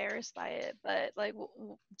being embarrassed by it. But like,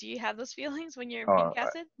 do you have those feelings when you're being Uh,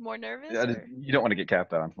 casted? More nervous yeah, or? you don't want to get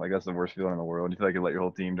capped on. Like that's the worst feeling in the world. You feel like you let your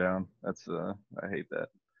whole team down. That's I hate that.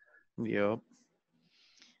 Yep.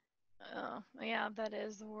 Oh, yeah, that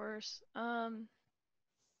is the worst. Yeah,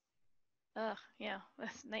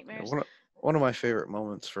 that's Yeah, nightmares. one of my favorite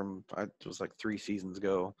moments from it was like 3 seasons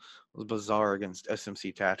ago was Bazaar against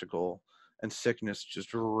SMC Tactical, and Sickness just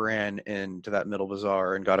ran into that middle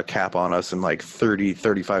Bazaar and got a cap on us in like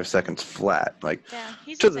 35 seconds flat. Like Yeah,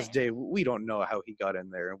 he's to this insane. day, we don't know how he got in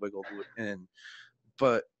there and wiggled in,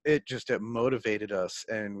 but it motivated us,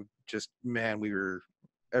 and just man,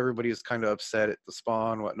 everybody was kind of upset at the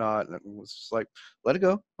spawn, whatnot, and it was just like, let it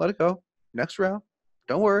go, next round,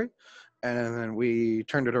 don't worry. And then we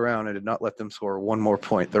turned it around and did not let them score one more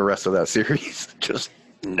point the rest of that series. Just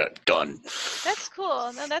not done. That's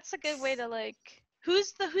cool. No, that's a good way to like.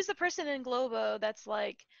 Who's the person in Globo that's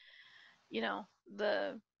like,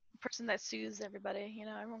 the person that soothes everybody.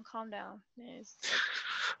 Everyone calm down. It's like,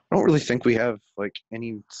 I don't really think we have like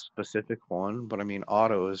any specific one, but I mean,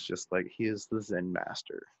 Otto is just like, he is the Zen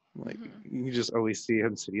master. Like hmm you just always see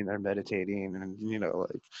him sitting there meditating, and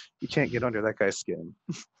like you can't get under that guy's skin.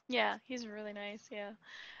 yeah, he's really nice. Yeah.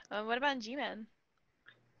 What about G-Man?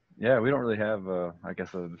 Yeah, we don't really have, I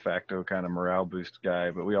guess, a de facto kind of morale boost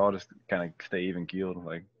guy, but we all just kind of stay even keeled.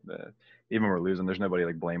 Like, even when we're losing, there's nobody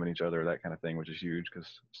like blaming each other, that kind of thing, which is huge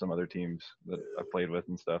because some other teams that I've played with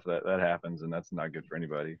and stuff, that happens, and that's not good for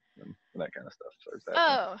anybody. And that kind of stuff starts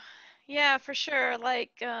happening. Oh, yeah, for sure.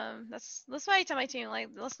 Like, that's why I tell my team, like,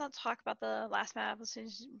 let's not talk about the last map as soon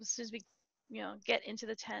as we, get into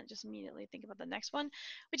the tent, just immediately think about the next one,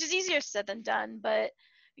 which is easier said than done, but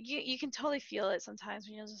you can totally feel it sometimes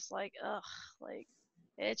when you're just like, ugh, like,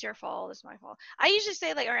 it's your fault, it's my fault. I usually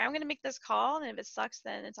say like, all right, I'm gonna make this call, and if it sucks,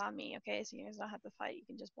 then it's on me, okay? So you guys don't have to fight, you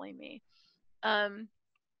can just blame me. Um,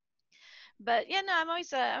 but yeah, no, I'm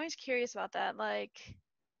always curious about that, like.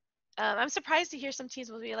 I'm surprised to hear some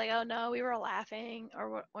teams will be like, "Oh no, we were laughing,"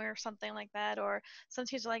 or something like that. Or some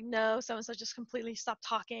teams are like, "No, so and so just completely stopped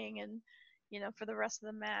talking," and for the rest of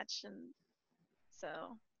the match. And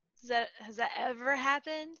so, has that ever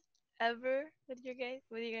happened? Ever with you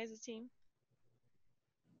guys' team?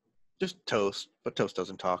 Just Toast, but Toast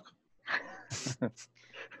doesn't talk.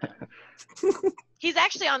 He's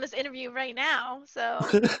actually on this interview right now, so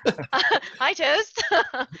hi Toast.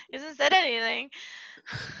 He hasn't said anything.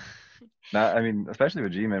 Now, I mean, especially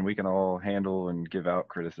with G-Men, we can all handle and give out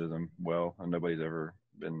criticism well, and nobody's ever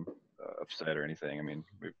been upset or anything. I mean,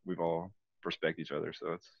 we've all respect each other,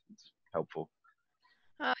 so it's helpful.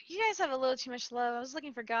 You guys have a little too much love. I was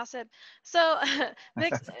looking for gossip. So,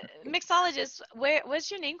 mixologist,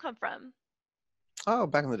 where's your name come from? Oh,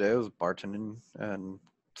 back in the day, I was bartending and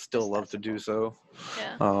still Just love that to do simple. so.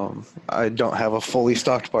 Yeah. I don't have a fully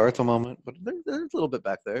stocked bar at the moment, but there's a little bit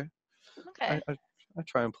back there. I, Okay. I, I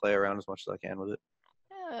try and play around as much as I can with it.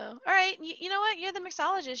 Oh, all right. You know what? You're the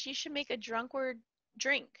mixologist. You should make a drunkard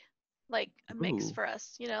drink, like a mix Ooh, for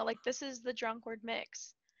us. Like this is the drunkard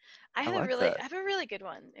mix. I I have a like really, that. I have a really good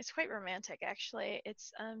one. It's quite romantic, actually.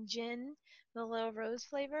 It's gin, the little rose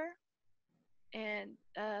flavor, and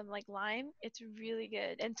like lime. It's really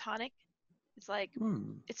good, and tonic. It's like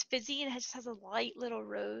Hmm. it's fizzy and it just has a light little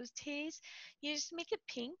rose taste. You just make it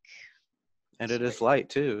pink. And it Sure. is light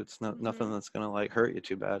too. It's not nothing Mhm. that's gonna like hurt you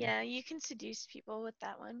too bad. Yeah, you can seduce people with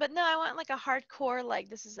that one. But no, I want like a hardcore, like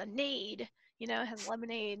this is a nade, it has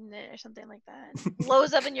lemonade in it or something like that. And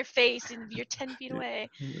blows up in your face and you're 10 feet away.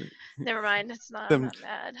 Never mind, it's not, I'm them not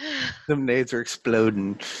mad. them nades are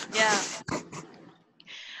exploding. Yeah.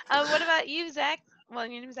 What about you, Zach? Well,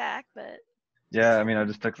 your name's Zach, but Yeah, just I mean, I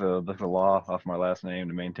just took the law off my last name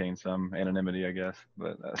to maintain some anonymity, I guess.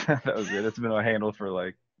 But that was it. It's been a handle for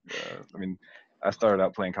like, I mean, I started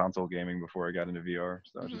out playing console gaming before I got into VR,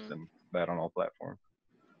 so I've just hmm been that on all platforms.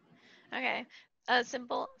 okay.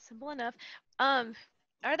 Simple enough.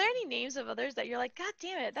 Are there any names of others that you're like, God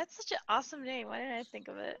damn it, that's such an awesome name. Why didn't I think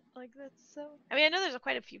of it? Like that's so. I mean, I know there's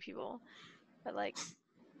quite a few people, but like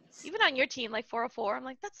even on your team, like 404, I'm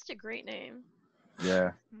like, that's such a great name.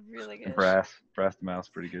 Yeah, Really and good. brass the mouse,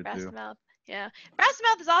 pretty good Brass too. the mouth. Yeah.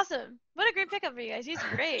 Brassmouth is awesome. What a great pickup for you guys. He's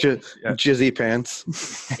great. Yeah. Jizzy pants.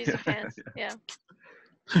 Jizzy pants. Yeah.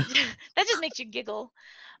 That just makes you giggle.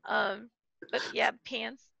 But yeah,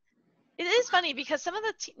 pants. It is funny because some of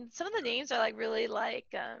the names are like really like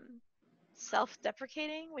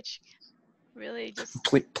self-deprecating, which really just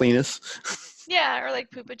Plenus. yeah, or like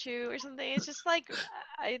Poopachu or something. It's just like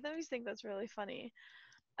I always think that's really funny.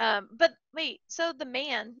 But wait, so the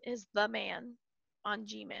man is the man on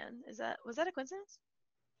G-Man. Was that a coincidence?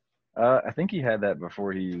 I think he had that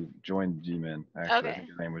before he joined G-Men. Actually, I Okay. think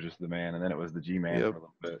his name was just the Man, and then it was the G-Man Yep. for a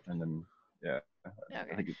little bit, and then yeah, I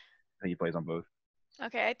Okay. think he plays on both.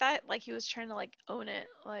 Okay, I thought like he was trying to like own it,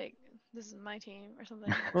 like this is my team or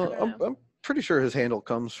something. I Well, don't know. I'm pretty sure his handle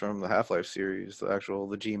comes from the Half-Life series,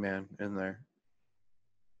 the G-Man in there.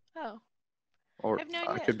 Oh, I Or have no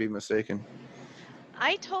I idea. could be mistaken.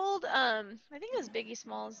 I told I think it was Biggie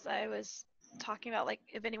Smalls. I was talking about like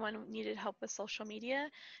if anyone needed help with social media,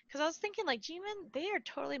 because I was thinking like G-Men, they are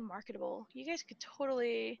totally marketable. You guys could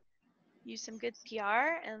totally use some good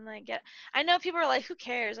PR and like get. I know people are like, who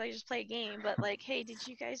cares? I just play a game, but like, hey, did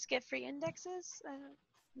you guys get free indexes? I don't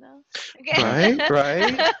know. Okay.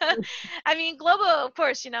 Right. I mean, Globo, of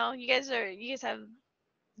course, you guys have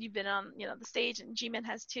you've been on the stage and G-Men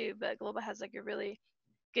has too, but Globo has like a really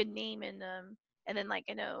good name and then like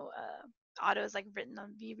I know Otto is like written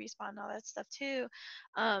on V Respawn and all that stuff too.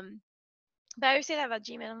 But I always say that about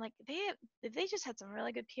G-Men. I'm like if they just had some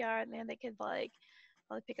really good PR, man, they could like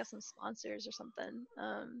probably pick up some sponsors or something.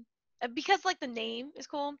 Because like the name is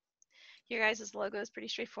cool. Your guys' logo is pretty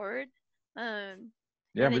straightforward.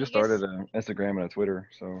 Yeah, And we then just you guys, started an Instagram and a Twitter,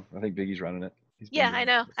 so I think Biggie's running it. He's been yeah, doing I it.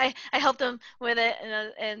 know. I helped them with it,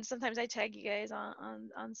 and sometimes I tag you guys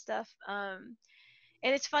on stuff.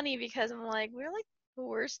 And it's funny because I'm like, we're like the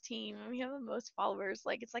worst team. We have the most followers.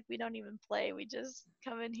 Like it's like we don't even play. We just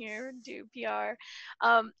come in here and do PR.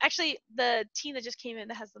 Actually, the team that just came in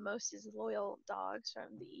that has the most is Loyal Dogs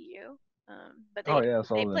from the EU. But Oh they yeah, I they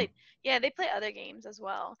saw them. played yeah they play other games as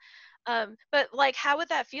well. But like, how would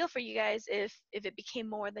that feel for you guys if it became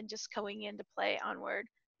more than just going in to play Onward?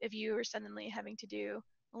 If you were suddenly having to do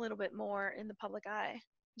a little bit more in the public eye,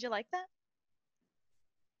 did you like that?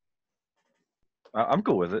 I'm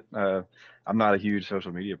cool with it. I'm not a huge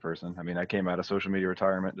social media person. I mean, I came out of social media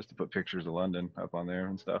retirement just to put pictures of London up on there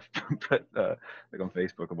and stuff, but like on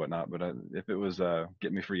Facebook and whatnot. But if it was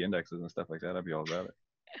getting me free indexes and stuff like that, I'd be all about it.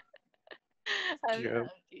 I'm Yeah.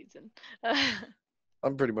 teasing.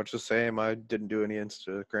 I'm pretty much the same. I didn't do any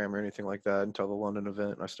Instagram or anything like that until the London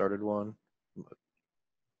event. I started one.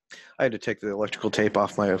 I had to take the electrical tape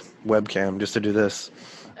off my webcam just to do this.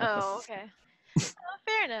 Oh, okay.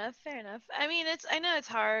 Fair enough. Fair enough. I mean, I know it's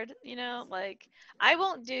hard. Like I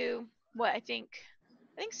won't do what I think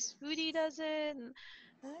Spoody does it, and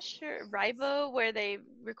I'm not sure Ribo where they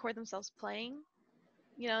record themselves playing.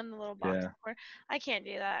 In the little box Yeah, in the corner. I can't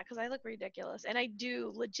do that because I look ridiculous, and I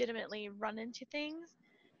do legitimately run into things,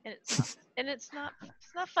 and it's not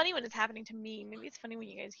funny when it's happening to me. Maybe it's funny when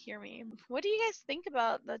you guys hear me. What do you guys think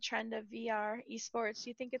about the trend of VR esports?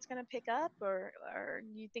 Do you think it's gonna pick up, or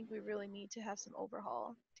do you think we really need to have some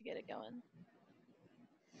overhaul to get it going?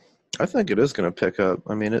 I think it is going to pick up.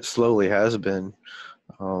 I mean, it slowly has been.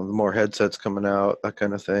 The more headsets coming out, that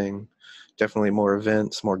kind of thing. Definitely more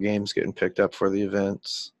events, more games getting picked up for the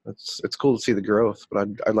events. It's cool to see the growth, but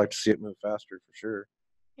I'd like to see it move faster for sure.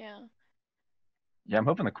 Yeah. yeah. I'm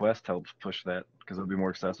hoping the Quest helps push that because it'll be more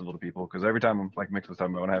accessible to people. Because every time I'm like Mix was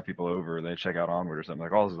talking about, when I have people over, they check out Onward or something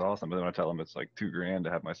like, oh, this is awesome. But then when I tell them it's like $2,000 to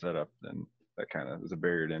have my setup, then that kind of is a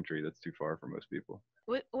barrier to entry that's too far for most people.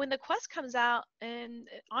 When the quest comes out and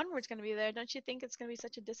Onward's gonna be there, don't you think it's gonna be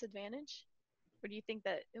such a disadvantage, or do you think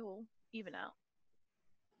that it will even out?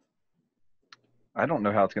 I don't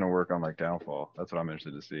know how it's going to work on like Downfall. That's what I'm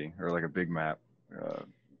interested to see, or like a big map. I don't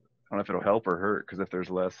know if it'll help or hurt because if there's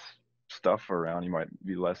less stuff around, you might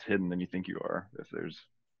be less hidden than you think you are. If there's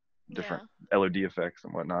different Yeah. LOD effects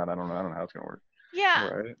and whatnot, I don't know. I don't know how it's going to work. Yeah,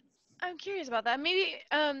 Right. I'm curious about that. Maybe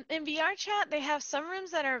in VR chat they have some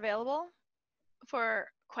rooms that are available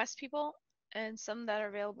for Quest people and some that are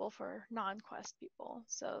available for non-Quest people.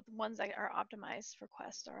 So the ones that are optimized for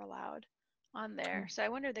Quest are allowed on there. So I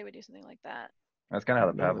wonder if they would do something like that. That's kind I of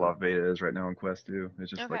how didn't the know that. Pavlov beta is right now in Quest 2. It's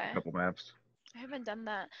just like a Okay. couple maps. I haven't done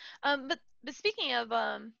that. But speaking of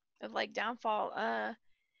like downfall,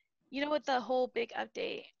 with the whole big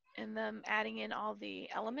update and them adding in all the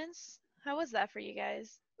elements, how was that for you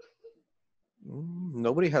guys?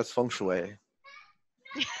 Nobody has feng shui.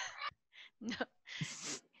 No.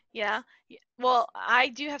 Yeah. Well, I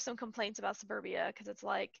do have some complaints about Suburbia because it's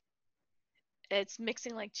like it's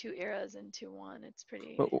mixing like two eras into one. It's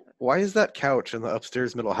pretty. But why is that couch in the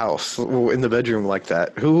upstairs middle house in the bedroom like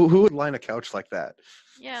that? Who would line a couch like that?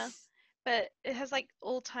 Yeah, but it has like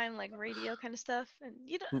old time like radio kind of stuff, and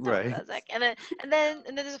you don't know Right. that, Zach. And then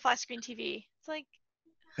there's a flat screen TV. It's like,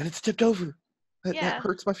 And it's tipped over. That yeah,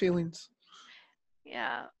 hurts my feelings.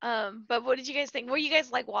 yeah. But what did you guys think? Were you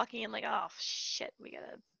guys like walking in like, oh shit, we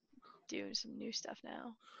gotta do some new stuff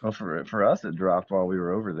now? Well, for us, it dropped while we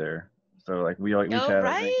were over there. So like we each Oh had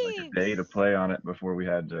I think like right, a day to play on it before we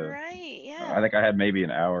had to. right, I yeah. think I had maybe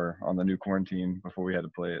an hour on the new quarantine before we had to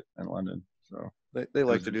play it in London. So They it like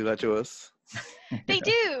was to do that to us. They yeah.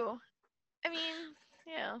 do. I mean,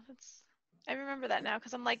 yeah, it's. I remember that now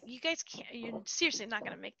because I'm like, you guys can't. You're seriously not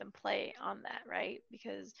gonna make them play on that, right?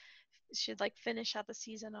 Because it should like finish out the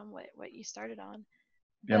season on what you started on.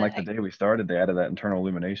 Yeah, and But like the day we started, they added that internal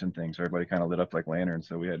illumination thing, so everybody kind of lit up like lanterns.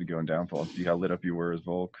 So we had to go in downfall and see how lit up you were as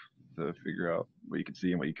Volk to figure out what you could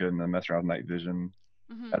see and what you couldn't, and then mess around with night vision.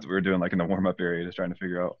 hmm That's what we were doing, like in the warm up area, just trying to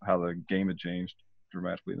figure out how the game had changed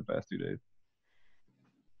dramatically in the past 2 days.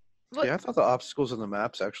 what Yeah, I thought the obstacles in the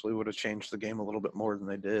maps actually would have changed the game a little bit more than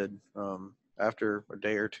they did. After a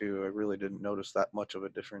day or two, I really didn't notice that much of a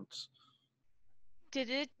difference.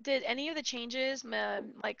 did any of the changes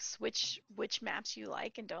like switch which maps you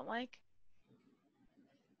like and don't like?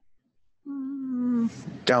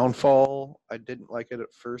 Downfall, I didn't like it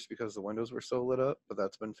at first because the windows were so lit up, but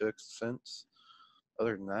that's been fixed since.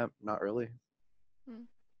 Other than that, not really. Hmm.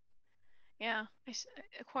 Yeah,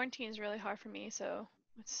 quarantine is really hard for me, so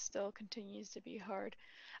it still continues to be hard.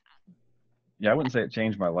 Yeah, I wouldn't say it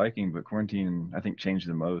changed my liking, but quarantine I think changed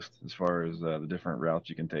the most as far as the different routes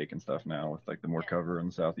you can take and stuff now with like the more cover in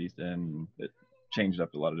the southeast end. And it changed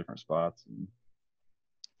up a lot of different spots. And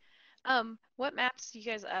What maps do you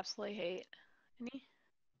guys absolutely hate? Any?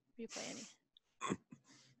 Do you play any?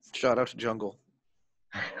 Shout out to Jungle.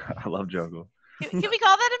 I love Jungle. Can we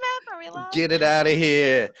call that a map? Are we allowed? Get it out of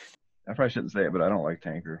here. I probably shouldn't say it, but I don't like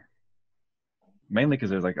Tanker. Mainly because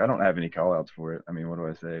there's like I don't have any call outs for it. I mean, what do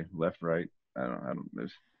I say? Left, right. I don't.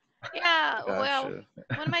 There's. Yeah, well,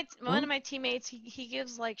 Gotcha. one of my teammates he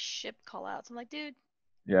gives like ship call outs. I'm like, dude.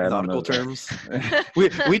 Yeah, I don't Nautical know terms. that.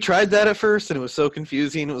 We tried that at first and it was so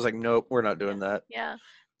confusing. It was like, nope, we're not doing that. Yeah,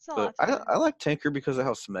 it's a But lot to learn. I like Tanker because of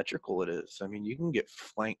how symmetrical it is. I mean, you can get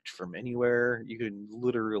flanked from anywhere. You can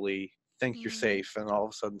literally think you're Mm, safe, and all of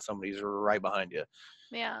a sudden somebody's right behind you.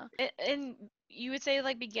 yeah, and you would say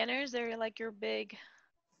like beginners, they're like the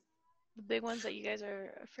big ones that you guys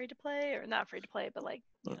are afraid to play, or not afraid to play, but like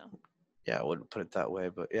Yeah, I wouldn't put it that way,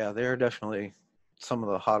 but yeah, they're definitely some of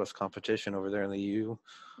the hottest competition over there in the U.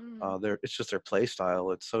 Mm, It's just their play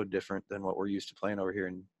style. It's so different than what we're used to playing over here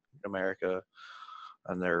in America,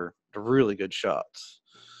 and they're really good shots.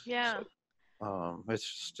 yeah. So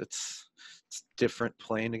it's just it's different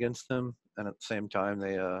playing against them, and at the same time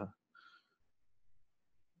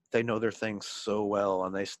they know their things so well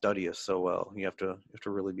and they study us so well. You have to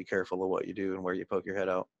really be careful of what you do and where you poke your head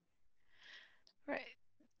out. Right.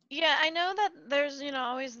 Yeah, I know that there's,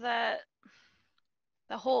 always the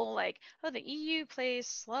whole like, oh, the EU plays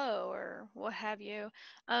slow or what have you.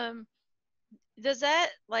 Um, does that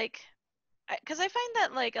like, because I find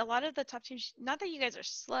that like a lot of the top teams, not that you guys are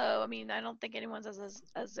slow. I mean, I don't think anyone's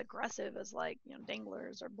as aggressive as like,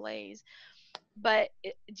 Danglers or Blaze. But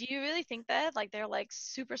do you really think that like they're like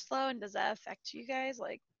super slow, and does that affect you guys?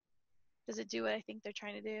 Like, does it do what I think they're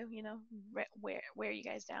trying to do? Wear you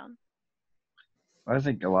guys down? I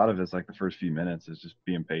think a lot of it's like the first few minutes is just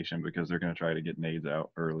being patient because they're going to try to get nades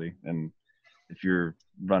out early, and if you're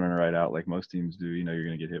running right out like most teams do, you're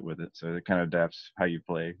going to get hit with it. So it kind of adapts how you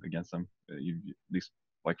play against them. At least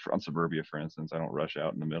like on Suburbia, for instance, I don't rush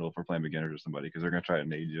out in the middle if we're playing beginners or somebody because they're going to try to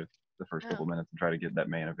nade you the first Oh, couple minutes and try to get that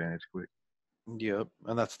man advantage quick. Yep,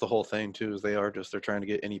 and that's the whole thing too. Is they're trying to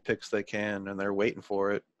get any picks they can, and they're waiting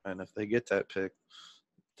for it. And if they get that pick,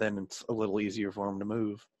 then it's a little easier for them to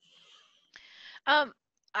move. um,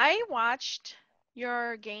 I watched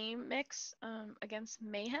your game mix against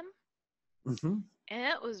Mayhem, Mm-hmm. and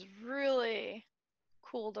it was really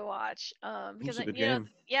cool to watch. It was Because a good game.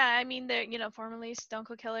 yeah, I mean they're formerly Stone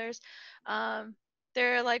Cold Killers.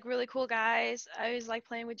 They're like really cool guys. I always like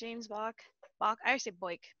playing with James Bach. Bach. I always say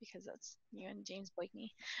Boyk because that's you and James Boyk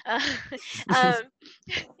me. Um,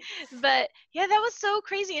 but yeah, that was so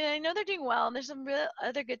crazy, and I know they're doing well, and there's some real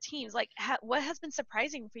other good teams. Like, what has been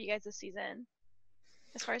surprising for you guys this season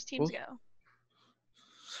as far as teams Well, go?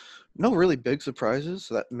 no really big surprises.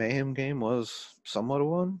 That Mayhem game was somewhat of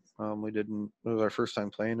one. It was our first time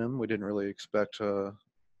playing them. We didn't really expect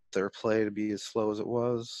their play to be as slow as it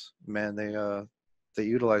was. Man, they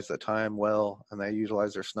utilize that time well, and they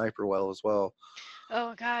utilize their sniper well as well.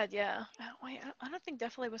 Oh God, yeah. Wait, I don't think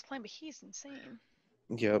Definitely was playing, but he's insane.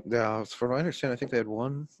 Yeah, yeah. From what I understand, I think they had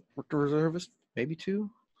one reservist, maybe two.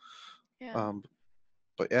 Yeah.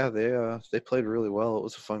 But yeah, they played really well. It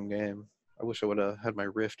was a fun game. I wish I would have had my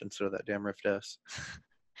Rift instead of that damn Rift S.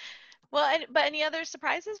 Well, but any other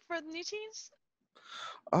surprises for the new teams?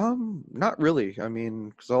 Not really. I mean,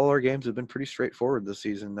 because all our games have been pretty straightforward this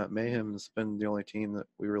season. That Mayhem's been the only team that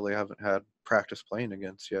we really haven't had practice playing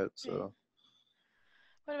against yet. So.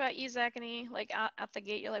 What about you, Zach? Any like out the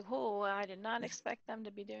gate, you're like, oh, I did not expect them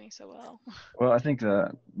to be doing so well. Well, I think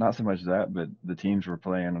not so much that, but the teams we're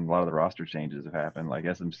playing and a lot of the roster changes have happened, like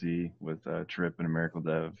SMC with Trip and Miracle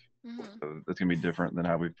Dev. Mm-hmm. So that's gonna be different than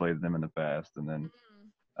how we've played them in the past. And then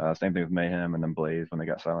Mm-hmm. same thing with Mayhem and then Blaze when they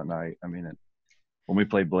got Silent Night. I mean, when we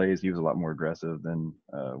played Blaze, he was a lot more aggressive than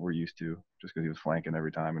we're used to, just because he was flanking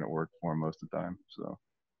every time and it worked for him most of the time. So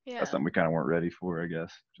Yeah. that's something we kind of weren't ready for, I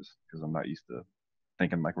guess, just because I'm not used to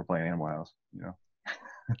thinking like we're playing Animal House, you know.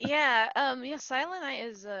 Yeah, yeah, Silent Night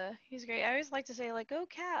is he's great. I always like to say like go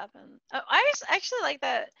Cap, and I always actually like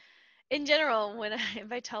that in general when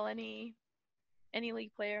if I tell any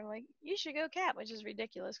league player, I'm like, you should go Cap, which is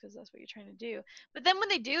ridiculous because that's what you're trying to do. But then when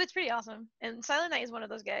they do, it's pretty awesome. And Silent Night is one of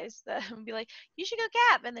those guys that would be like, you should go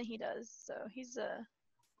Cap, and then he does. So he's a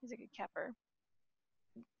good capper.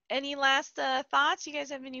 Any last thoughts? You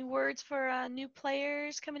guys have any words for new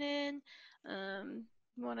players coming in?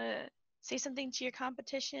 You want to say something to your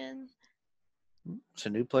competition? To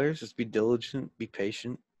new players, just be diligent, be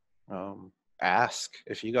patient. Ask.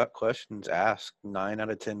 If you got questions, ask. 9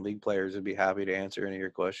 out of 10 league players would be happy to answer any of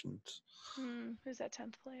your questions. Who's that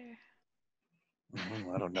 10th player?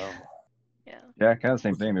 I don't know. Yeah, kind of the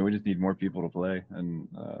same thing. I mean, we just need more people to play and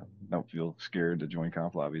don't feel scared to join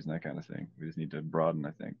comp lobbies and that kind of thing. We just need to broaden,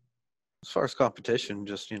 I think. As far as competition,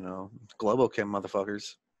 just, Globochem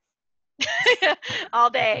motherfuckers.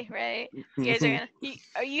 All day, right? You guys are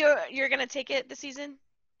you're gonna take it this season?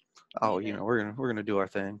 Oh, we're gonna do our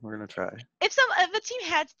thing. We're gonna try. If a team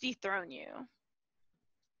had to dethrone you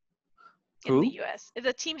in the US, if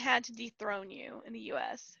the team had to dethrone you in the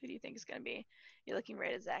US, who do you think is gonna be? You're looking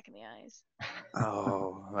right at Zach in the eyes.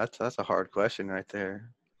 Oh, that's a hard question right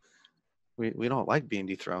there. We don't like being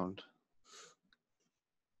dethroned.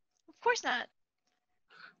 Of course not.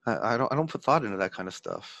 I don't put thought into that kind of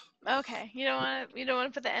stuff. Okay, you don't want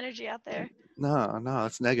to put the energy out there. No,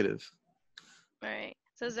 it's negative. All right.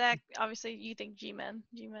 So Zach, obviously you think G-Men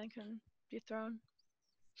can dethrone.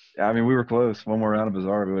 Yeah, I mean we were close. One more round of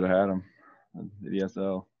Bazaar, we would have had him. The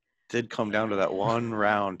ESL Did come down to that one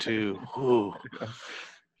round too. Ooh.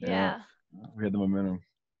 Yeah. We had the momentum.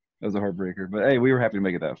 That was a heartbreaker, but hey, we were happy to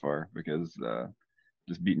make it that far because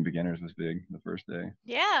just beating beginners was big the first day.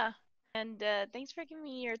 Yeah. And thanks for giving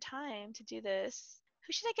me your time to do this.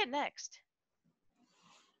 Who should I get next?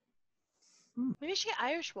 Maybe I should get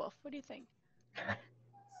Irish Wolf. What do you think?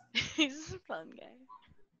 He's a fun guy.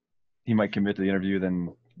 He might commit to the interview,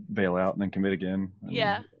 then bail out, and then commit again.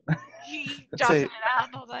 Yeah. He drops it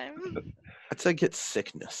out the whole time. I'd say get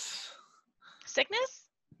Sickness. Sickness?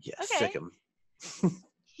 Yeah, okay. Sick him.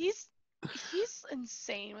 He's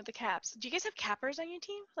insane with the caps. Do you guys have cappers on your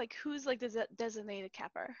team? Like who's like the designated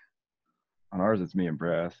capper? On ours, it's me and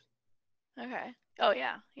Brass. Okay. Oh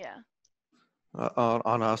yeah.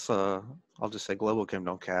 On us, I'll just say Globochem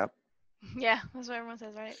don't cap. Yeah, that's what everyone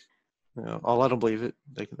says, right? I'll let them believe it.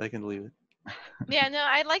 They can believe it. Yeah, no,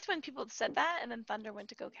 I liked when people said that, and then Thunder went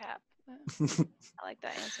to go cap. I like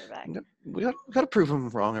that answer back. We got to prove them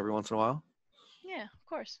wrong every once in a while. Yeah, of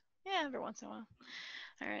course. Yeah, every once in a while.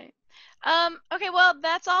 All right. Okay, well,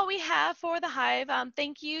 that's all we have for the Hive.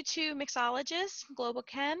 Thank you to Mixologist,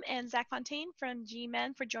 Globochem, and Zakfontaine from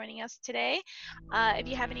G-Men for joining us today. If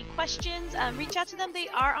you have any questions, reach out to them. They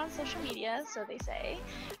are on social media, so they say.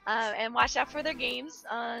 And watch out for their games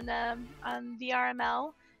on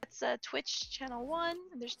VRML. It's Twitch channel 1,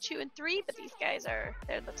 and there's 2 and 3, but these guys they're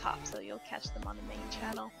the top, so you'll catch them on the main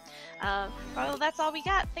channel. Well, that's all we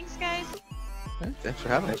got. Thanks, guys. Thanks for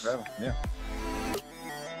having us. Yeah.